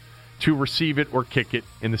choice to receive it or kick it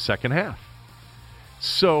in the second half.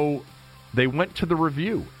 So they went to the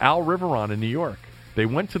review. Al Riveron in New York. They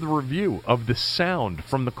went to the review of the sound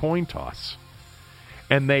from the coin toss.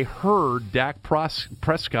 And they heard Dak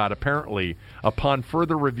Prescott, apparently, upon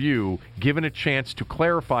further review, given a chance to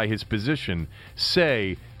clarify his position,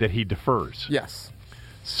 say that he defers. Yes.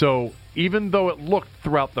 So even though it looked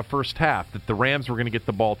throughout the first half that the Rams were going to get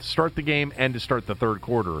the ball to start the game and to start the third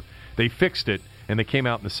quarter, they fixed it, and they came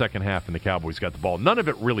out in the second half, and the Cowboys got the ball. None of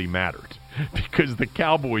it really mattered because the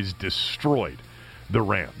Cowboys destroyed the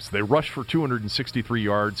Rams. They rushed for 263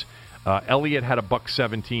 yards. Elliott had a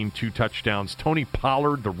 $117, 2 touchdowns. Tony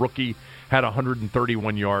Pollard, the rookie, had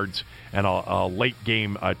 131 yards and a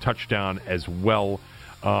late-game touchdown as well.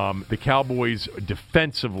 The Cowboys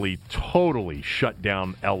defensively totally shut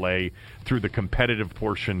down L.A. through the competitive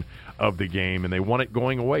portion of the game, and they won it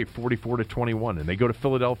going away 44-21. And they go to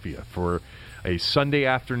Philadelphia for a Sunday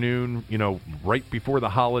afternoon, right before the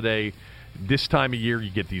holiday. This time of year, you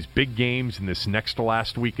get these big games in this next to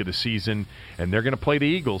last week of the season, and they're going to play the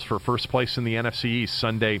Eagles for first place in the NFC East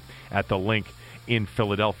Sunday at the Link in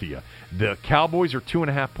Philadelphia. The Cowboys are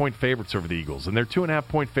 2.5-point favorites over the Eagles, and they're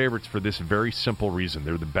 2.5-point favorites for this very simple reason.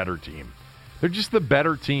 They're the better team. They're just the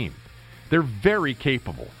better team. They're very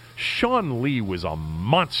capable. Sean Lee was a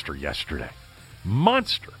monster yesterday.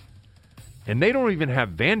 Monster. And they don't even have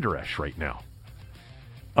Van Der Esch right now.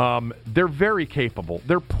 They're very capable.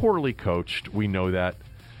 They're poorly coached. We know that.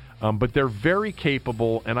 But they're very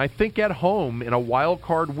capable. And I think at home in a wild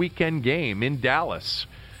card weekend game in Dallas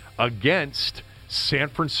against San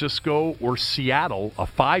Francisco or Seattle, a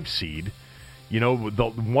 5 seed,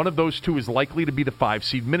 one of those two is likely to be the 5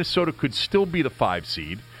 seed. Minnesota could still be the 5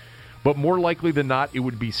 seed. But more likely than not, it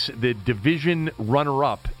would be the division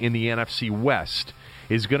runner-up in the NFC West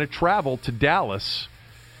is going to travel to Dallas.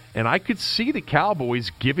 And I could see the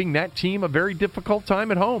Cowboys giving that team a very difficult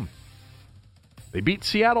time at home. They beat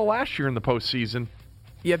Seattle last year in the postseason.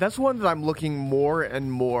 Yeah, that's one that I'm looking more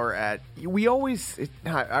and more at. We always,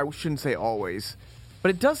 I shouldn't say always, but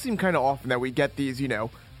it does seem kind of often that we get these,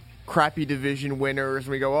 crappy division winners.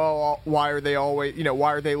 And we go, oh, why are they always,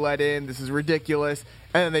 why are they let in? This is ridiculous.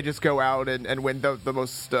 And then they just go out and win the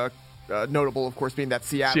most notable, of course, being that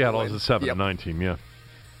Seattle. Seattle is a 7-9 team, yeah.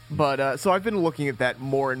 But so I've been looking at that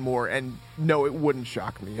more and more, and no, it wouldn't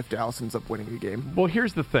shock me if Dallas ends up winning a game. Well,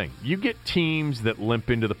 here's the thing. You get teams that limp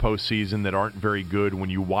into the postseason that aren't very good. When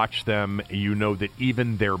you watch them, you know that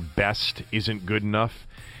even their best isn't good enough.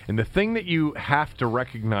 And the thing that you have to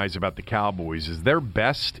recognize about the Cowboys is their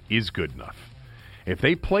best is good enough. If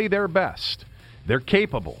they play their best, they're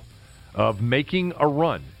capable of making a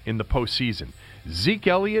run in the postseason. Zeke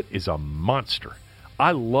Elliott is a monster.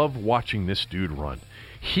 I love watching this dude run.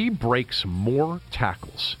 He breaks more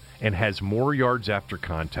tackles and has more yards after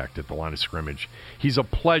contact at the line of scrimmage. He's a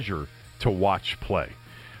pleasure to watch play.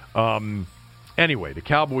 Anyway, the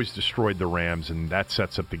Cowboys destroyed the Rams, and that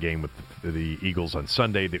sets up the game with the Eagles on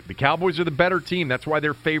Sunday. The Cowboys are the better team. That's why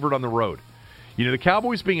they're favored on the road. The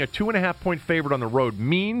Cowboys being a 2.5-point favorite on the road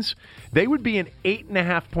means they would be an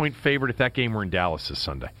 8.5-point favorite if that game were in Dallas this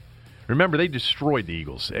Sunday. Remember, they destroyed the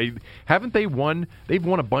Eagles. Haven't they won? They've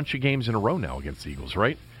won a bunch of games in a row now against the Eagles,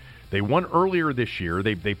 right? They won earlier this year.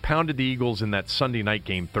 They pounded the Eagles in that Sunday night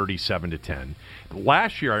game 37-10.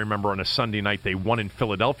 Last year, I remember on a Sunday night, they won in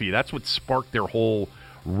Philadelphia. That's what sparked their whole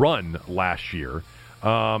run last year.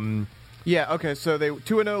 Yeah, okay, so they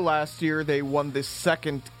 2-0 last year. They won the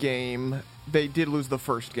second game. They did lose the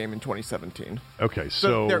first game in 2017. Okay,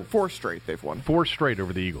 so they're 4 straight they've won. 4 straight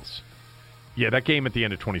over the Eagles. Yeah, that game at the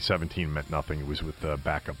end of 2017 meant nothing. It was with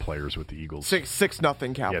backup players with the Eagles.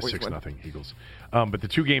 6-0 Cowboys. Yeah, 6-0 Eagles. But the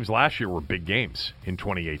 2 games last year were big games in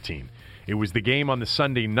 2018. It was the game on the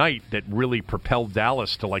Sunday night that really propelled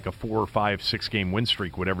Dallas to like a 4 or 5, 6 game win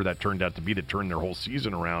streak, whatever that turned out to be, that turned their whole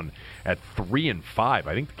season around at 3-5. I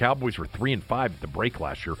think the Cowboys were 3-5 at the break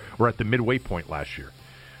last year, or at the midway point last year.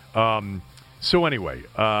 So anyway,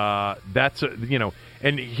 that's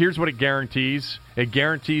and here's what it guarantees. It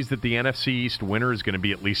guarantees that the NFC East winner is going to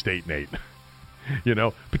be at least 8-8.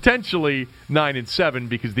 Potentially 9-7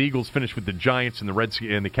 because the Eagles finish with the Giants and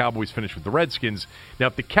the Cowboys finish with the Redskins. Now,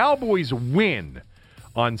 if the Cowboys win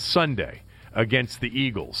on Sunday against the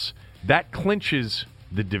Eagles, that clinches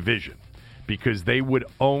the division because they would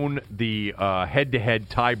own the head-to-head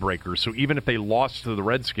tiebreaker. So even if they lost to the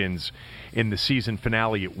Redskins in the season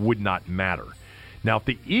finale, it would not matter. Now, if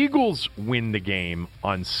the Eagles win the game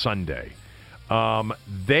on Sunday,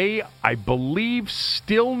 they, I believe,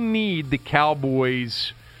 still need the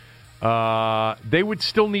Cowboys. They would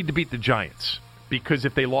still need to beat the Giants because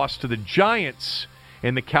if they lost to the Giants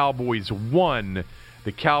and the Cowboys won,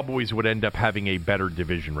 the Cowboys would end up having a better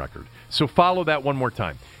division record. So follow that one more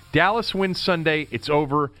time. Dallas wins Sunday, it's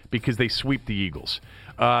over because they sweep the Eagles.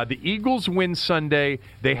 The Eagles win Sunday,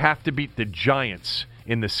 they have to beat the Giants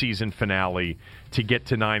in the season finale to get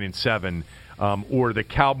to 9-7. Or the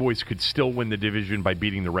Cowboys could still win the division by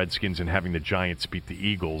beating the Redskins and having the Giants beat the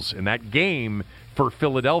Eagles. And that game for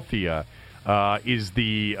Philadelphia is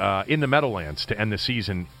in the Meadowlands to end the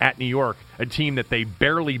season at New York, a team that they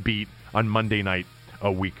barely beat on Monday night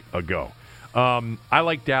a week ago. I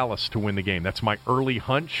like Dallas to win the game. That's my early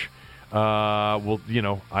hunch.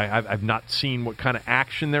 I've not seen what kind of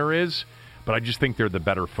action there is, but I just think they're the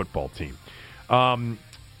better football team.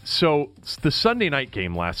 So the Sunday night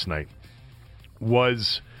game last night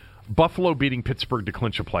was Buffalo beating Pittsburgh to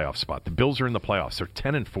clinch a playoff spot. The Bills are in the playoffs. They're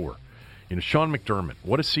 10-4. Sean McDermott,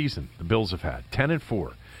 what a season the Bills have had.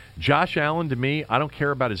 10-4. Josh Allen, to me, I don't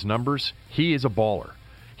care about his numbers. He is a baller.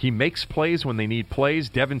 He makes plays when they need plays.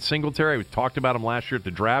 Devin Singletary, we talked about him last year at the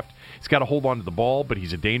draft. He's got to hold on to the ball, but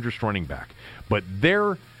he's a dangerous running back. But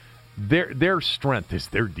their strength is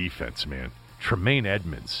their defense, man. Tremaine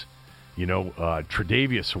Edmonds,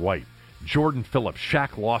 Tre'Davious White, Jordan Phillips,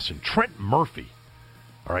 Shaq Lawson, Trent Murphy,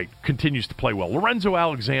 all right, continues to play well. Lorenzo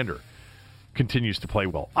Alexander continues to play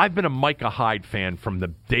well. I've been a Micah Hyde fan from the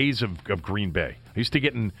days of Green Bay. I used to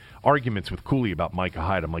get in arguments with Cooley about Micah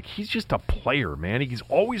Hyde. I'm like, he's just a player, man. He's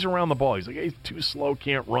always around the ball. He's like, hey, he's too slow,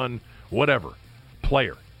 can't run, whatever.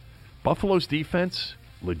 Player. Buffalo's defense,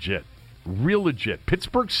 legit. Real legit.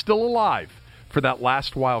 Pittsburgh's still alive for that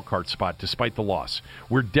last wild card spot despite the loss,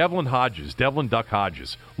 where Devlin Duck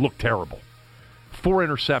Hodges, looked terrible. 4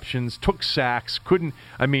 interceptions, took sacks,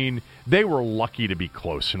 they were lucky to be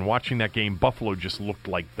close. And watching that game, Buffalo just looked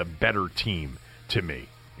like the better team to me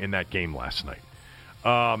in that game last night.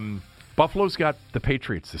 Buffalo's got the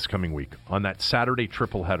Patriots this coming week on that Saturday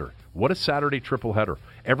triple header. What a Saturday triple header.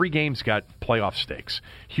 Every game's got playoff stakes.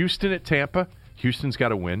 Houston at Tampa. Houston's got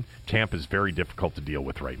to win. Tampa's very difficult to deal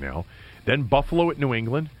with right now. Then Buffalo at New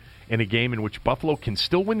England in a game in which Buffalo can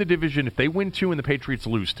still win the division if they win 2 and the Patriots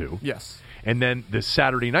lose 2. Yes. And then the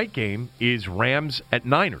Saturday night game is Rams at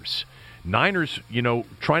Niners. Niners,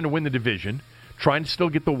 trying to win the division, trying to still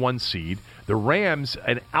get the 1 seed. The Rams,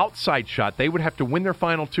 an outside shot. They would have to win their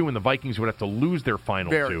final 2, and the Vikings would have to lose their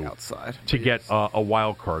final 2 outside to get a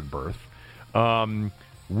wild card berth.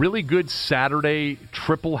 Really good Saturday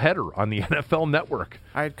triple header on the NFL Network.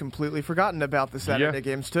 I had completely forgotten about the Saturday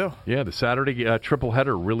games, too. Yeah, the Saturday triple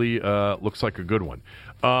header really looks like a good one.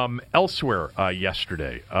 Elsewhere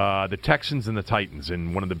yesterday, the Texans and the Titans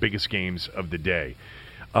in one of the biggest games of the day.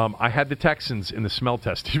 I had the Texans in the smell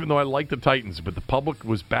test, even though I like the Titans, but the public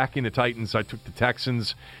was backing the Titans. I took the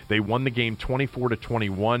Texans. They won the game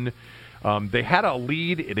 24-21. They had a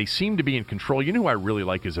lead. They seemed to be in control. You know who I really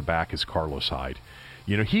like as a back is Carlos Hyde.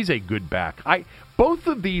 He's a good back. Both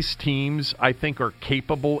of these teams, I think, are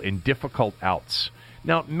capable in difficult outs.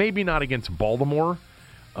 Now, maybe not against Baltimore,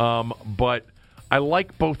 but I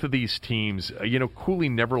like both of these teams. Cooley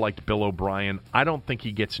never liked Bill O'Brien. I don't think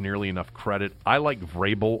he gets nearly enough credit. I like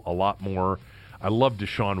Vrabel a lot more. I love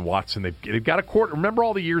Deshaun Watson. They've got a quarter. Remember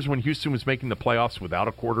all the years when Houston was making the playoffs without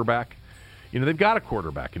a quarterback? They've got a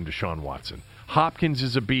quarterback in Deshaun Watson. Hopkins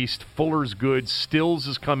is a beast. Fuller's good. Stills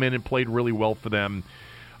has come in and played really well for them.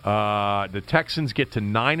 The Texans get to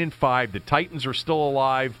 9-5. The Titans are still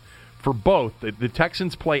alive for both. The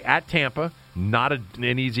Texans play at Tampa, not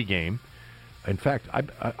an easy game. In fact,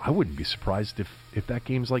 I wouldn't be surprised if that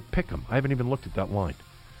game's like pick'em. I haven't even looked at that line.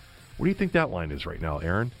 What do you think that line is right now,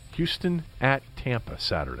 Aaron? Houston at Tampa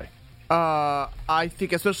Saturday. I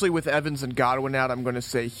think, especially with Evans and Godwin out, I'm going to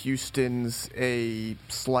say Houston's a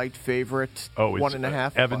slight favorite.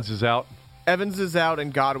 1.5. Evans is out? Evans is out,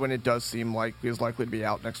 and Godwin, it does seem like is likely to be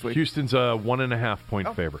out next week. Houston's a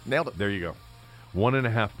 1.5-point favorite. Nailed it. There you go.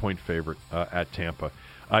 1.5-point favorite at Tampa.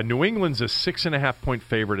 New England's a 6.5-point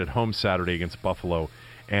favorite at home Saturday against Buffalo,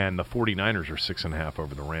 and the 49ers are 6.5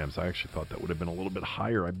 over the Rams. I actually thought that would have been a little bit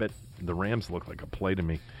higher. I bet the Rams look like a play to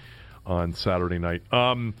me on Saturday night.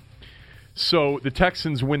 So the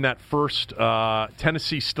Texans win that first.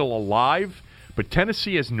 Tennessee's still alive, but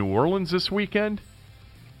Tennessee has New Orleans this weekend,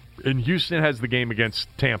 and Houston has the game against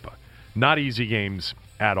Tampa. Not easy games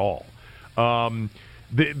at all.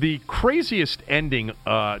 The craziest ending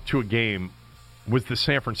to a game was the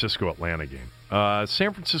San Francisco-Atlanta game.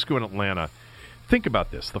 San Francisco and Atlanta, think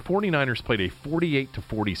about this. The 49ers played a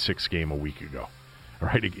 48-46 game a week ago,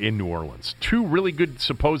 right, in New Orleans. Two really good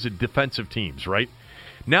supposed defensive teams, right?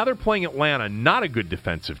 Now they're playing Atlanta, not a good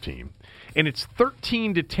defensive team, and it's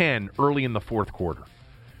 13-10 early in the fourth quarter.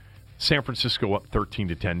 San Francisco up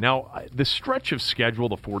 13-10. Now, the stretch of schedule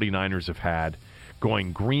the 49ers have had,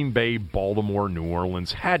 going Green Bay, Baltimore, New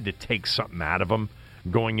Orleans, had to take something out of them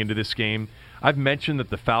going into this game. I've mentioned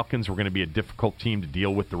that the Falcons were going to be a difficult team to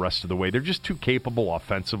deal with the rest of the way. They're just too capable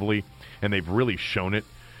offensively, and they've really shown it.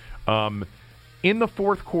 In the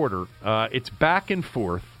fourth quarter, it's back and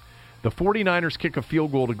forth. The 49ers kick a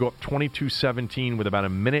field goal to go up 22-17 with about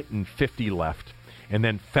 1:50 left. And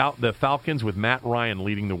then the Falcons, with Matt Ryan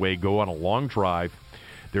leading the way, go on a long drive.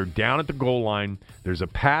 They're down at the goal line. There's a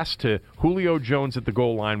pass to Julio Jones at the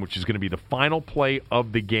goal line, which is going to be the final play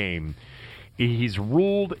of the game. He's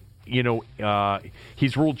ruled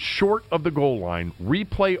short of the goal line.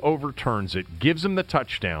 Replay overturns it, gives him the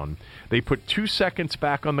touchdown. They put 2 seconds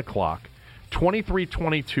back on the clock.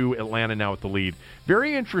 23-22, Atlanta now at the lead.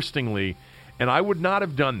 Very interestingly, and I would not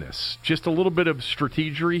have done this, just a little bit of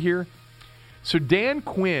strategery here. So Dan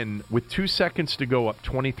Quinn, with 2 seconds to go, up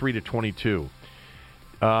 23-22.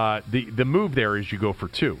 The move there is you go for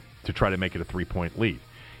two to try to make it a 3-point lead.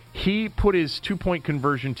 He put his 2-point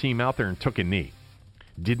conversion team out there and took a knee.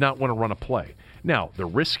 Did not want to run a play. Now, the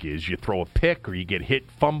risk is you throw a pick or you get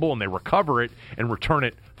hit, fumble, and they recover it and return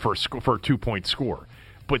it for a 2-point score.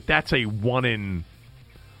 But that's a 1 in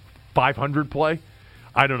 500 play.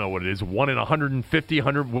 I don't know what it is, 1 in 150,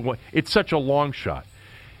 100. It's such a long shot.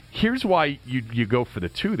 Here's why you go for the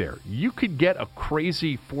two there. You could get a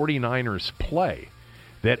crazy 49ers play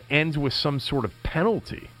that ends with some sort of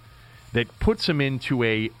penalty that puts them into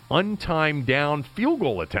a untimed down field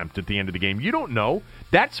goal attempt at the end of the game. You don't know.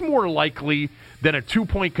 That's more likely than a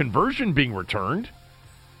 2-point conversion being returned.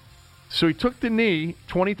 So he took the knee,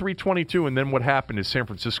 23-22, and then what happened is San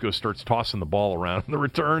Francisco starts tossing the ball around in the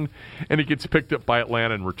return, and it gets picked up by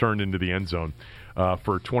Atlanta and returned into the end zone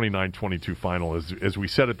for a 29-22 final. As we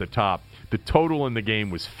said at the top, the total in the game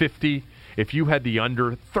was 50. If you had the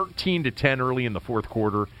under, 13-10 early in the fourth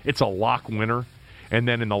quarter, it's a lock winner. And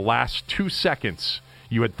then in the last 2 seconds,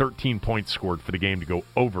 you had 13 points scored for the game to go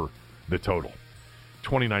over the total.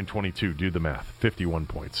 29-22, do the math, 51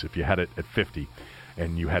 points. If you had it at 50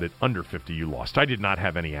 and you had it under 50, you lost. I did not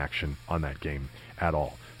have any action on that game at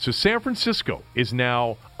all. So San Francisco is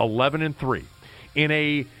now 11-3 in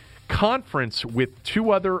a conference with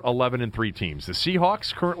two other 11-3 teams. The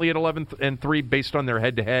Seahawks currently at 11-3 based on their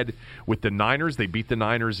head-to-head with the Niners. They beat the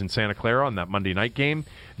Niners in Santa Clara on that Monday night game.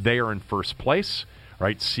 They are in first place.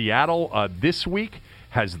 Right? Seattle this week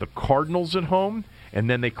has the Cardinals at home, and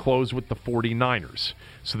then they close with the 49ers.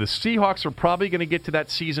 So the Seahawks are probably going to get to that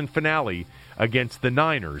season finale against the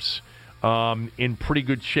Niners in pretty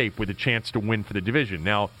good shape with a chance to win for the division.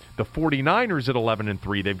 Now, the 49ers at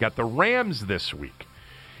 11-3, they've got the Rams this week.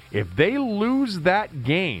 If they lose that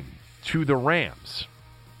game to the Rams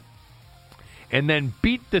and then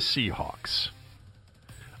beat the Seahawks,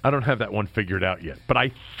 I don't have that one figured out yet, but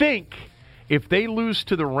I think if they lose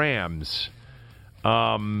to the Rams,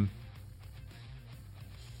 you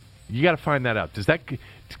got to find that out.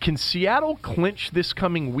 Can Seattle clinch this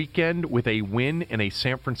coming weekend with a win and a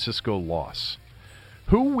San Francisco loss?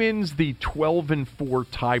 Who wins the 12-4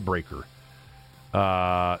 tiebreaker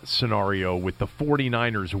scenario with the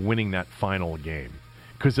 49ers winning that final game.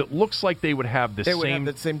 Because it looks like they would have the same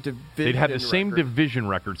division. They'd have the same record. division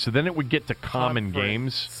record. So then it would get to common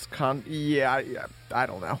games. Yeah, I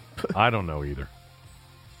don't know. I don't know either.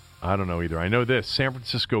 I know this: San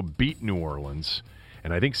Francisco beat New Orleans,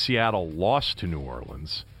 and I think Seattle lost to New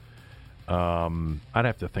Orleans. I'd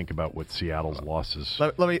have to think about what Seattle's losses.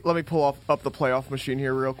 Let me pull up the playoff machine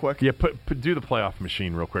here real quick. Yeah, do the playoff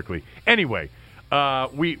machine real quickly. Anyway.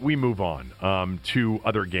 We move on to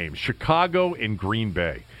other games. Chicago and Green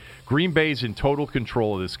Bay. Green Bay's in total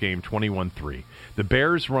control of this game, 21-3. The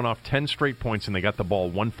Bears run off 10 straight points, and they got the ball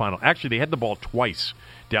one final. Actually, they had the ball twice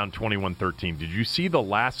down 21-13. Did you see the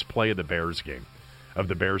last play of the Bears game, of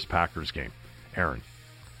the Bears-Packers game? Aaron,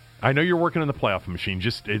 I know you're working on the playoff machine.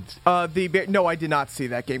 No, I did not see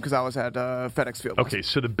that game because I was at FedEx Field. Okay,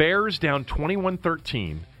 so the Bears down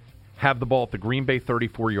 21-13. Have the ball at the Green Bay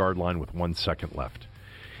 34-yard line with 1 second left.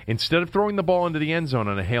 Instead of throwing the ball into the end zone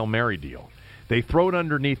on a Hail Mary deal, they throw it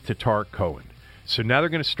underneath to Tarek Cohen. So now they're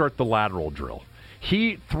going to start the lateral drill.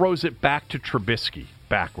 He throws it back to Trubisky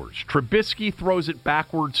backwards. Trubisky throws it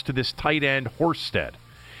backwards to this tight end, Horsted.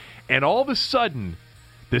 And all of a sudden,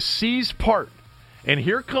 the seas part, and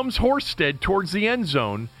here comes Horsted towards the end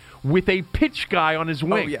zone with a pitch guy on his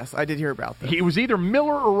wing. Oh, yes, I did hear about that. It was either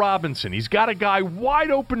Miller or Robinson. He's got a guy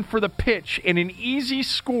wide open for the pitch and an easy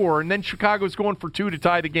score, and then Chicago's going for 2 to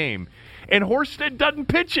tie the game. And Horsted doesn't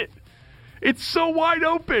pitch it. It's so wide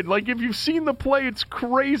open. Like, if you've seen the play, it's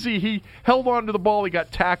crazy. He held on to the ball. He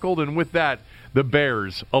got tackled, and with that, the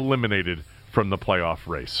Bears eliminated from the playoff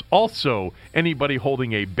race. Also, anybody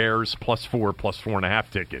holding a Bears +4,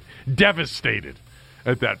 +4.5 ticket, devastated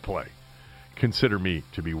at that play. Consider me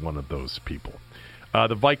to be one of those people.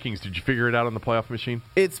 The Vikings, did you figure it out on the playoff machine?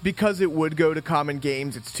 It's because it would go to common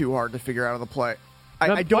games. It's too hard to figure out on the play.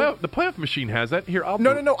 The playoff machine has that. Here,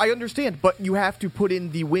 No, I understand. But you have to put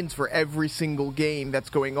in the wins for every single game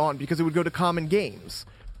that's going on because it would go to common games,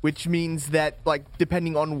 which means that, like,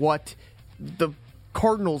 depending on what the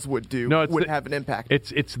Cardinals would do would have an impact.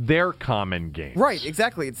 It's their common games. Right,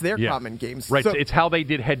 exactly. It's their common games. Right, so it's how they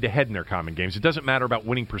did head-to-head in their common games. It doesn't matter about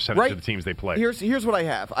winning percentage of the teams they play. Here's what I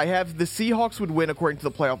have. I have the Seahawks would win according to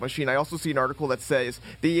the playoff machine. I also see an article that says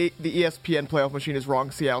the ESPN playoff machine is wrong.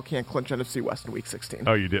 Seattle can't clinch NFC West in Week 16.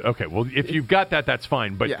 Oh, you did? Okay, well, if you've got that, that's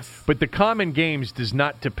fine. But, yes. But the common games does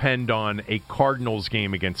not depend on a Cardinals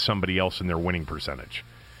game against somebody else and their winning percentage.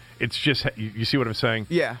 It's just, you see what I'm saying?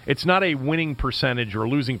 Yeah. It's not a winning percentage or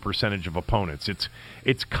losing percentage of opponents.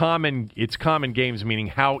 It's common games, meaning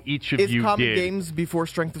how each of you did. Is common games before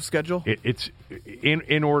strength of schedule? It's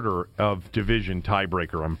in order of division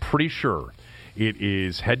tiebreaker. I'm pretty sure it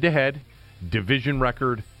is head-to-head, division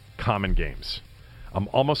record, common games. I'm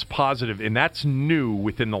almost positive, and that's new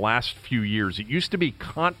within the last few years. It used to be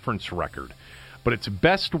conference record, but it's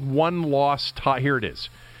best one-loss tie. Here it is.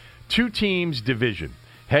 2 teams, division.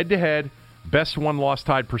 Head-to-head, best one-loss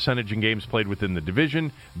tied percentage in games played within the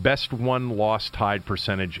division, best one-loss tied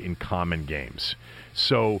percentage in common games.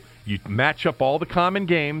 So you match up all the common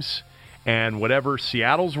games, and whatever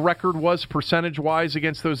Seattle's record was percentage-wise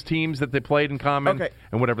against those teams that they played in common,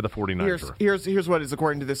 and whatever the 49ers were. Here's what is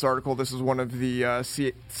according to this article. This is one of the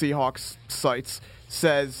Seahawks sites,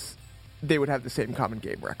 says they would have the same common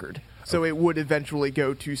game record. So it would eventually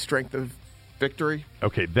go to strength of victory.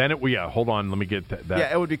 Okay, then hold on, let me get that.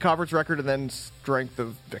 Yeah, it would be conference record and then strength of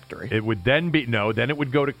victory. It would then it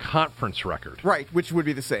would go to conference record. Right, which would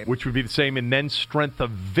be the same. And then strength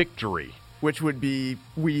of victory. Which would be,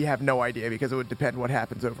 we have no idea because it would depend what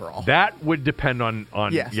happens overall. That would depend on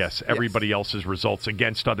everybody else's else's results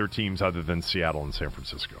against other teams other than Seattle and San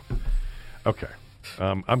Francisco. Okay,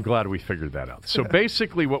 I'm glad we figured that out. So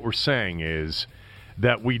basically what we're saying is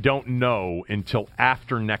that we don't know until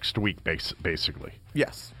after next week, basically.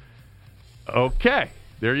 Yes. Okay,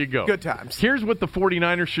 there you go. Good times. Here's what the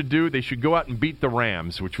 49ers should do. They should go out and beat the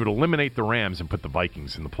Rams, which would eliminate the Rams and put the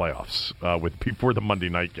Vikings in the playoffs before the Monday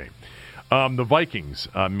night game. The Vikings,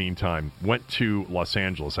 meantime, went to Los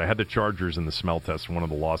Angeles. I had the Chargers in the smell test, one of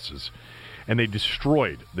the losses, and they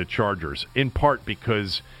destroyed the Chargers, in part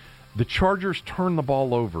because the Chargers turned the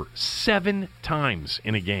ball over 7 times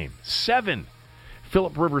in a game. 7.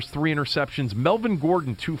 Phillip Rivers, 3 interceptions. Melvin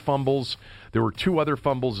Gordon, 2 fumbles. There were 2 other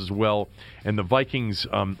fumbles as well. And the Vikings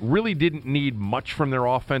really didn't need much from their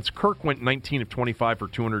offense. Kirk went 19 of 25 for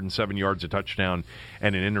 207 yards, a touchdown,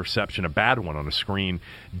 and an interception, a bad one on a screen.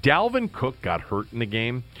 Dalvin Cook got hurt in the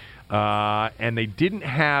game. And they didn't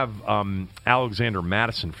have Alexander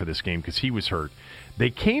Madison for this game because he was hurt.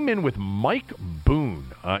 They came in with Mike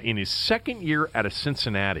Boone in his second year out of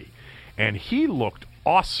Cincinnati. And he looked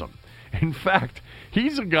awesome. In fact,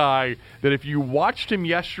 he's a guy that if you watched him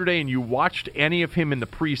yesterday and you watched any of him in the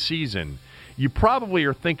preseason, you probably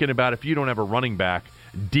are thinking about, if you don't have a running back,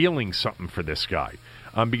 dealing something for this guy.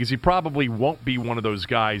 Because he probably won't be one of those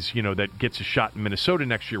guys, that gets a shot in Minnesota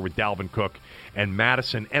next year with Dalvin Cook and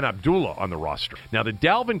Madison and Abdullah on the roster. Now, the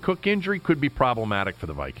Dalvin Cook injury could be problematic for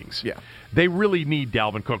the Vikings. Yeah. They really need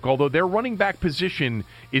Dalvin Cook, although their running back position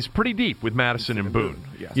is pretty deep with Madison and Boone.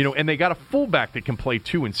 Yes. And they got a fullback that can play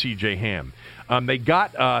too in C.J. Ham. They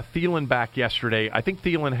got Thielen back yesterday. I think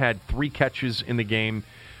Thielen had 3 catches in the game.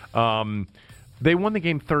 They won the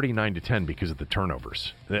game 39-10 because of the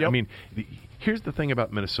turnovers. Yep. I mean, here's the thing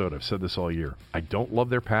about Minnesota. I've said this all year. I don't love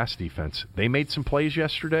their pass defense. They made some plays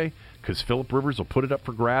yesterday because Phillip Rivers will put it up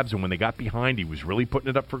for grabs, and when they got behind, he was really putting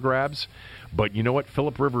it up for grabs. But you know what?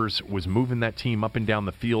 Phillip Rivers was moving that team up and down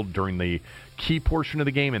the field during the key portion of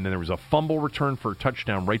the game, and then there was a fumble return for a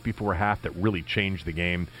touchdown right before half that really changed the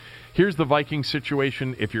game. Here's the Vikings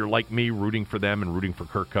situation, if you're like me, rooting for them and rooting for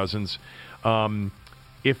Kirk Cousins.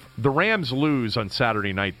 If the Rams lose on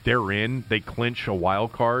Saturday night, they're in. They clinch a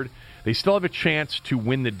wild card. They still have a chance to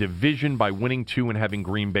win the division by winning 2 and having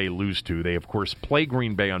Green Bay lose 2. They, of course, play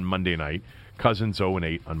Green Bay on Monday night. Cousins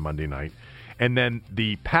 0-8 on Monday night. And then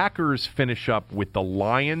the Packers finish up with the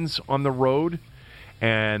Lions on the road,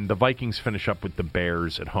 and the Vikings finish up with the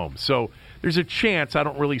Bears at home. So there's a chance. I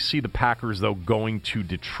don't really see the Packers, though, going to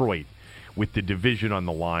Detroit with the division on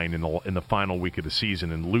the line in the final week of the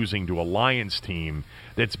season and losing to a Lions team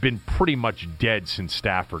that's been pretty much dead since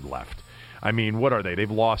Stafford left. I mean, what are they? They've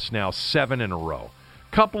lost now 7 in a row.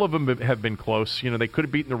 A couple of them have been close. They could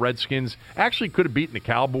have beaten the Redskins. Actually could have beaten the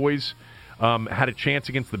Cowboys. Had a chance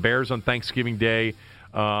against the Bears on Thanksgiving Day.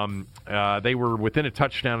 They were within a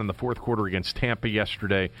touchdown in the fourth quarter against Tampa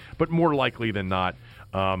yesterday. But more likely than not,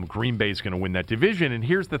 Green Bay's going to win that division. And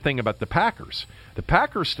here's the thing about the Packers. The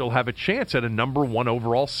Packers still have a chance at a number 1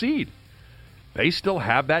 overall seed. They still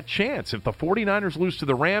have that chance. If the 49ers lose to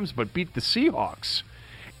the Rams but beat the Seahawks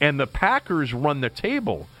and the Packers run the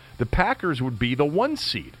table, the Packers would be the 1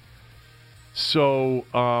 seed. So,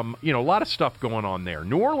 a lot of stuff going on there.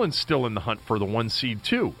 New Orleans still in the hunt for the 1 seed,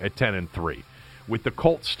 too, at 10-3, with the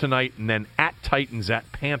Colts tonight and then at Titans,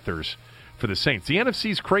 at Panthers for the Saints. The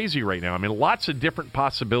NFC's crazy right now. I mean, lots of different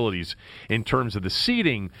possibilities in terms of the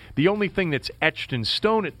seeding. The only thing that's etched in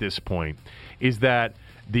stone at this point is that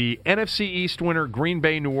the NFC East winner, Green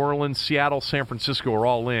Bay, New Orleans, Seattle, San Francisco are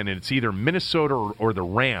all in, and it's either Minnesota or the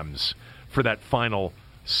Rams for that final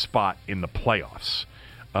spot in the playoffs.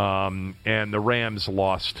 And the Rams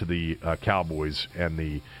lost to the Cowboys, and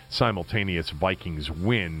the simultaneous Vikings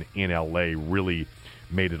win in L.A. really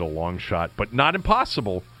made it a long shot, but not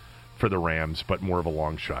impossible for the Rams, but more of a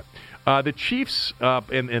long shot. The Chiefs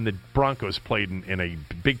and the Broncos played in a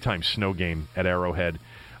big-time snow game at Arrowhead.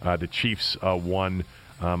 The Chiefs won.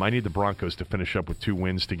 I need the Broncos to finish up with 2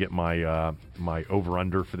 wins to get my my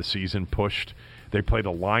over-under for the season pushed. They play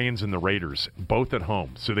the Lions and the Raiders, both at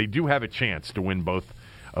home, so they do have a chance to win both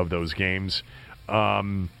of those games.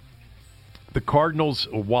 The Cardinals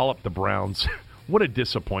wallop the Browns. What a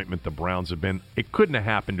disappointment the Browns have been. It couldn't have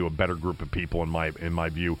happened to a better group of people in my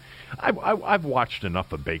view. I've watched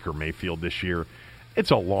enough of Baker Mayfield this year.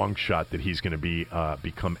 It's a long shot that he's going to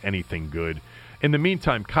become anything good. In the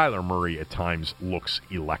meantime, Kyler Murray at times looks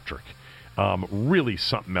electric. Really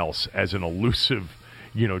something else as an elusive,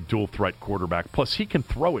 dual threat quarterback. Plus, he can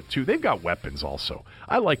throw it too. They've got weapons also.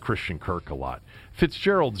 I like Christian Kirk a lot.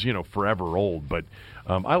 Fitzgerald's, forever old, but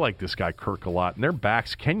I like this guy Kirk a lot. And their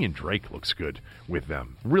backs, Kenyon Drake looks good with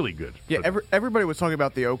them. Really good. Yeah, everybody was talking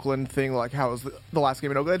about the Oakland thing, like how it was the last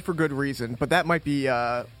game in Oakland, for good reason. But that might be,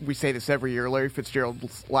 we say this every year, Larry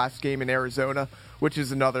Fitzgerald's last game in Arizona, which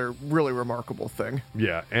is another really remarkable thing.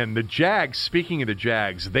 Yeah, and the Jags, speaking of the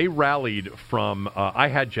Jags, they rallied from, I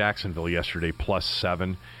had Jacksonville yesterday,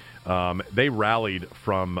 +7. They rallied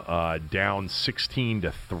from down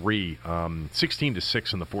 16-3,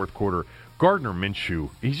 16-6 in the fourth quarter. Gardner Minshew,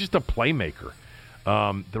 he's just a playmaker.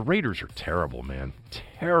 The Raiders are terrible, man.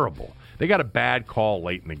 Terrible. They got a bad call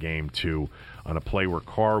late in the game, too, on a play where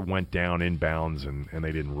Carr went down inbounds, and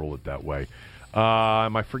they didn't rule it that way.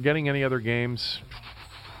 Am I forgetting any other games?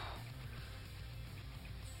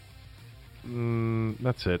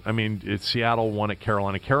 That's it. I mean, Seattle won at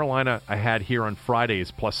Carolina. Carolina, I had here on Friday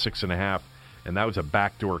is +6.5, and that was a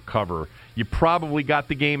backdoor cover. You probably got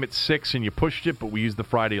the game at 6 and you pushed it, but we used the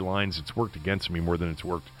Friday lines. It's worked against me more than it's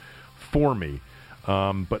worked for me.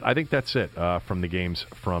 But I think that's it from the games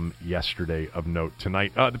from yesterday of note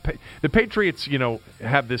tonight. The Patriots,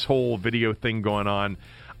 have this whole video thing going on.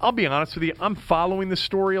 I'll be honest with you, I'm following the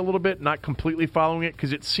story a little bit, not completely following it,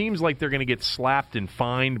 because it seems like they're going to get slapped and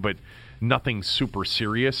fined, but nothing super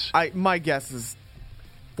serious. My guess is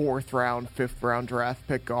 4th round, 5th round draft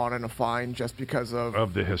pick gone and a fine just because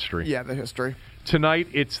of the history. Yeah, the history. Tonight,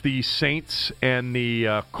 it's the Saints and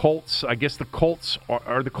the Colts. I guess the Colts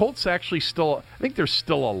are the Colts actually still. I think they're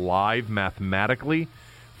still alive mathematically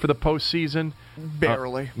for the postseason.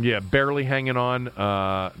 Barely. Barely hanging on.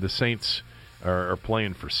 The Saints are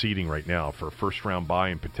playing for seeding right now for a first-round bye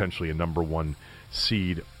and potentially a number 1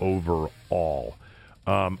 seed overall.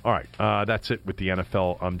 All right, that's it with the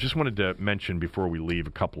NFL. Just wanted to mention before we leave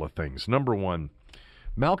a couple of things. Number 1,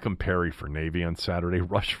 Malcolm Perry for Navy on Saturday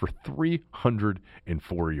rushed for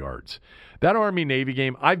 304 yards. That Army-Navy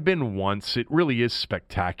game, I've been once. It really is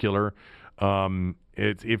spectacular.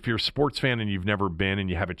 If you're a sports fan and you've never been and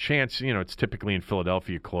you have a chance, it's typically in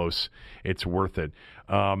Philadelphia close. It's worth it.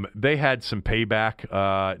 They had some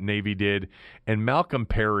payback, Navy did, and Malcolm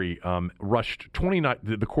Perry rushed 29,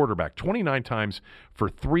 the quarterback, 29 times for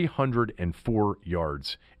 304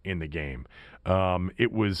 yards in the game.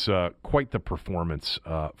 It was quite the performance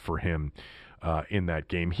for him in that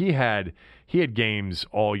game. He had games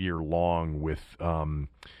all year long with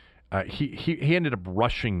he ended up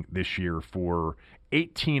rushing this year for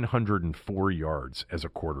 1,804 yards as a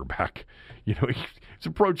quarterback. He's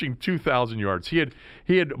approaching 2,000 yards. He had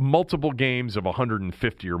multiple games of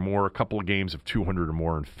 150 or more, a couple of games of 200 or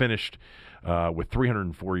more, and finished with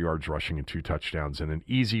 304 yards rushing and 2 touchdowns and an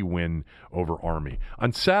easy win over Army.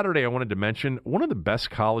 On Saturday, I wanted to mention one of the best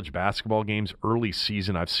college basketball games early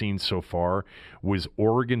season I've seen so far was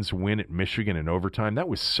Oregon's win at Michigan in overtime. That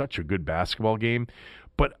was such a good basketball game.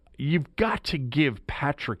 But you've got to give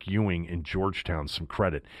Patrick Ewing and Georgetown some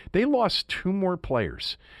credit. They lost 2 more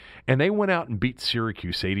players, and they went out and beat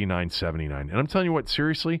Syracuse 89-79. And I'm telling you what,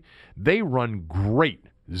 seriously, they run great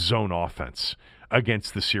zone offense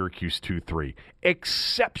against the Syracuse 2-3.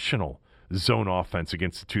 Exceptional zone offense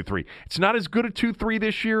against the 2-3. It's not as good a 2-3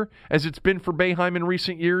 this year as it's been for Boeheim in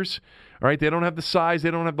recent years. All right, they don't have the size,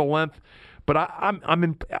 they don't have the length. But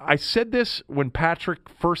I said this when Patrick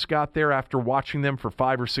first got there after watching them for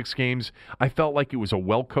 5 or 6 games. I felt like it was a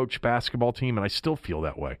well-coached basketball team, and I still feel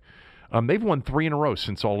that way. They've won 3 in a row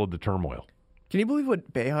since all of the turmoil. Can you believe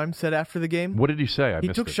what Boeheim said after the game? What did he say? He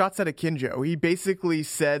took shots at Akinjo. He basically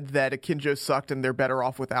said that Akinjo sucked and they're better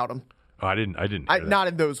off without him. Oh, I didn't. Hear that. Not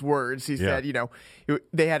in those words. He said,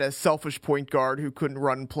 they had a selfish point guard who couldn't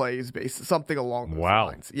run plays, something along those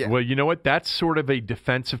lines. Yeah. Well, you know what? That's sort of a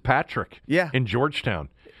defensive Patrick. In Georgetown,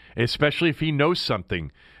 especially if he knows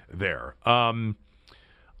something there. I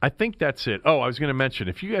think that's it. Oh, I was going to mention,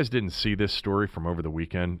 if you guys didn't see this story from over the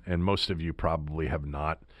weekend, and most of you probably have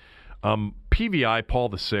not, PVI Paul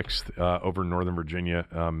VI over in Northern Virginia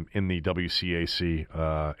in the WCAC,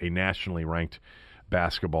 a nationally ranked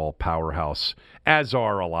basketball powerhouse, as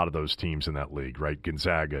are a lot of those teams in that league, right?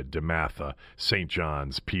 Gonzaga, DeMatha, St.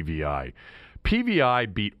 John's, PVI.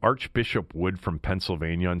 PVI beat Archbishop Wood from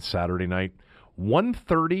Pennsylvania on Saturday night,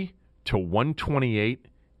 130-128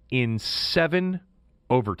 in 7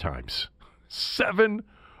 overtimes. 7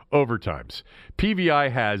 overtimes. PVI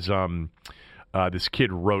has this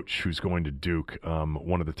kid Roach, who's going to Duke,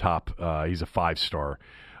 one of the top. He's a 5-star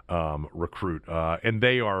recruit, and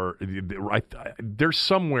they're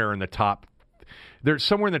somewhere in the top. They're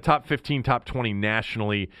somewhere in the top 15, top 20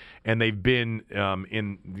 nationally, and they've been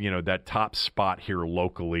in that top spot here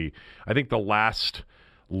locally. I think the last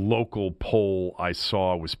local poll I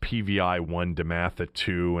saw was PVI 1, DeMatha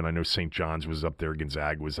 2, and I know St. John's was up there,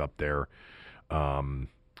 Gonzaga was up there.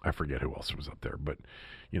 I forget who else was up there, but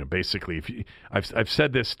basically, I've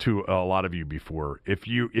said this to a lot of you before. If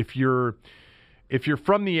you're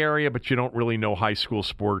from the area but you don't really know high school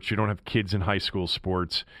sports, you don't have kids in high school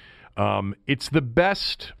sports, it's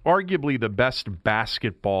arguably the best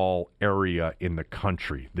basketball area in the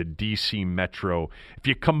country, the D.C. metro. If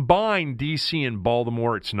you combine D.C. and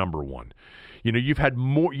Baltimore, it's number 1. You've had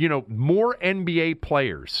more NBA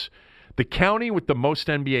players. The county with the most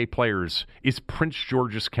NBA players is Prince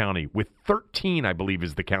George's County, with 13, I believe,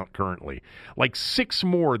 is the count currently. Like 6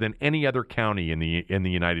 more than any other county in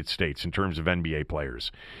the United States in terms of NBA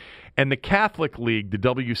players. And the Catholic League, the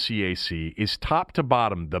WCAC, is top to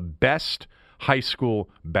bottom the best high school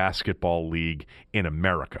basketball league in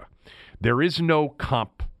America. There is no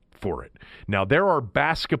comp for it. Now, there are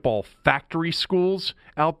basketball factory schools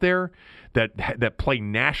out there that play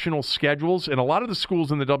national schedules, and a lot of the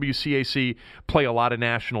schools in the WCAC play a lot of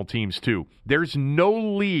national teams too. There's no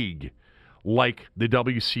league like the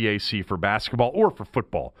WCAC for basketball, or for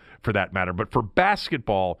football for that matter, but for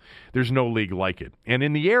basketball, there's no league like it. And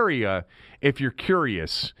in the area, if you're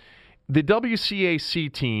curious, the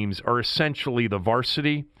WCAC teams are essentially the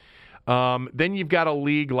varsity. Then you've got a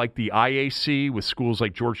league like the IAC with schools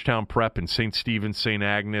like Georgetown Prep and St. Stephen's, St.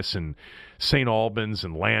 Agnes, and St. Albans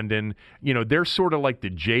and Landon. They're sort of like the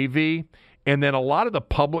JV. And then a lot of the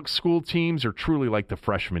public school teams are truly like the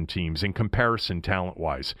freshman teams in comparison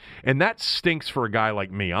talent-wise. And that stinks for a guy like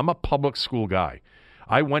me. I'm a public school guy.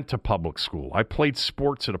 I went to public school. I played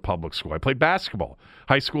sports at a public school. I played basketball,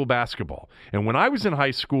 high school basketball. And when I was in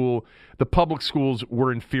high school, the public schools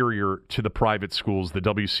were inferior to the private schools, the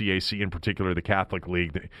WCAC in particular, the Catholic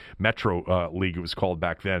League, the Metro League it was called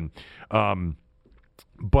back then.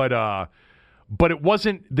 But it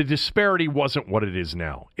wasn't, the disparity wasn't what it is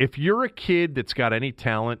now. If you're a kid that's got any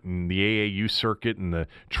talent in the AAU circuit and the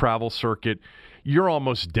travel circuit, you're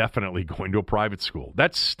almost definitely going to a private school.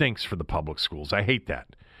 That stinks for the public schools. I hate that.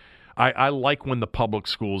 I like when the public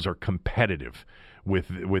schools are competitive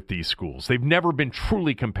with these schools. They've never been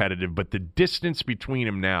truly competitive, but the distance between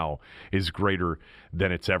them now is greater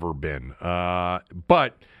than it's ever been.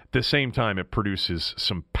 But at the same time, it produces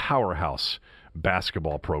some powerhouse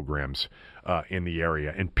basketball programs in the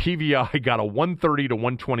area. And PVI got a 130 to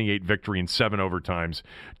 128 victory in 7 overtimes,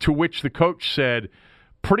 to which the coach said,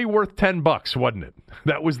 pretty worth $10, wasn't it?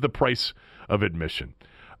 That was the price of admission.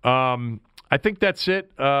 I think that's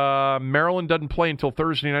it. Maryland doesn't play until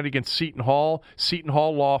Thursday night against Seton Hall. Seton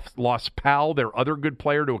Hall lost Powell, their other good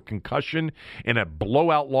player, to a concussion in a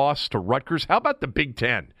blowout loss to Rutgers. How about the Big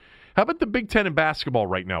Ten? How about the Big Ten in basketball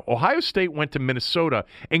right now? Ohio State went to Minnesota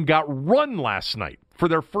and got run last night for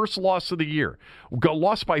their first loss of the year. Got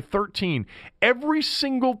lost by 13. Every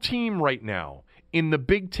single team right now in the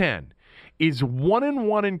Big Ten is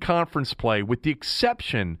 1-1 in conference play, with the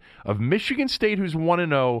exception of Michigan State, who's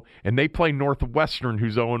 1-0, and they play Northwestern,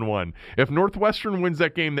 who's 0-1. If Northwestern wins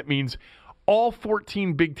that game, that means all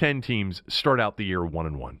 14 Big Ten teams start out the year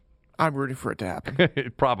 1-1. I'm rooting for it to happen.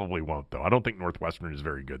 It probably won't, though. I don't think Northwestern is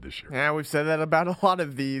very good this year. Yeah, we've said that about a lot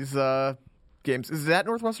of these games. Is it at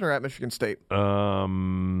Northwestern or at Michigan State? I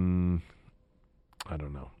don't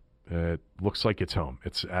know. It looks like it's home.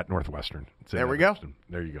 It's at Northwestern. There we go.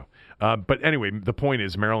 There you go. But anyway, the point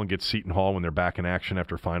is Maryland gets Seton Hall when they're back in action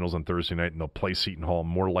after finals on Thursday night, and they'll play Seton Hall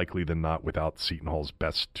more likely than not without Seton Hall's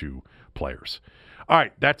best 2 players. All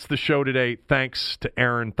right, that's the show today. Thanks to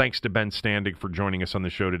Aaron. Thanks to Ben Standig for joining us on the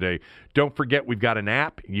show today. Don't forget, we've got an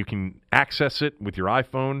app. You can access it with your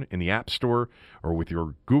iPhone in the App Store or with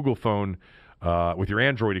your Google phone, with your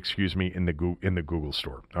Android, in the Google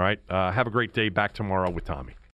Store. All right, have a great day. Back tomorrow with Tommy.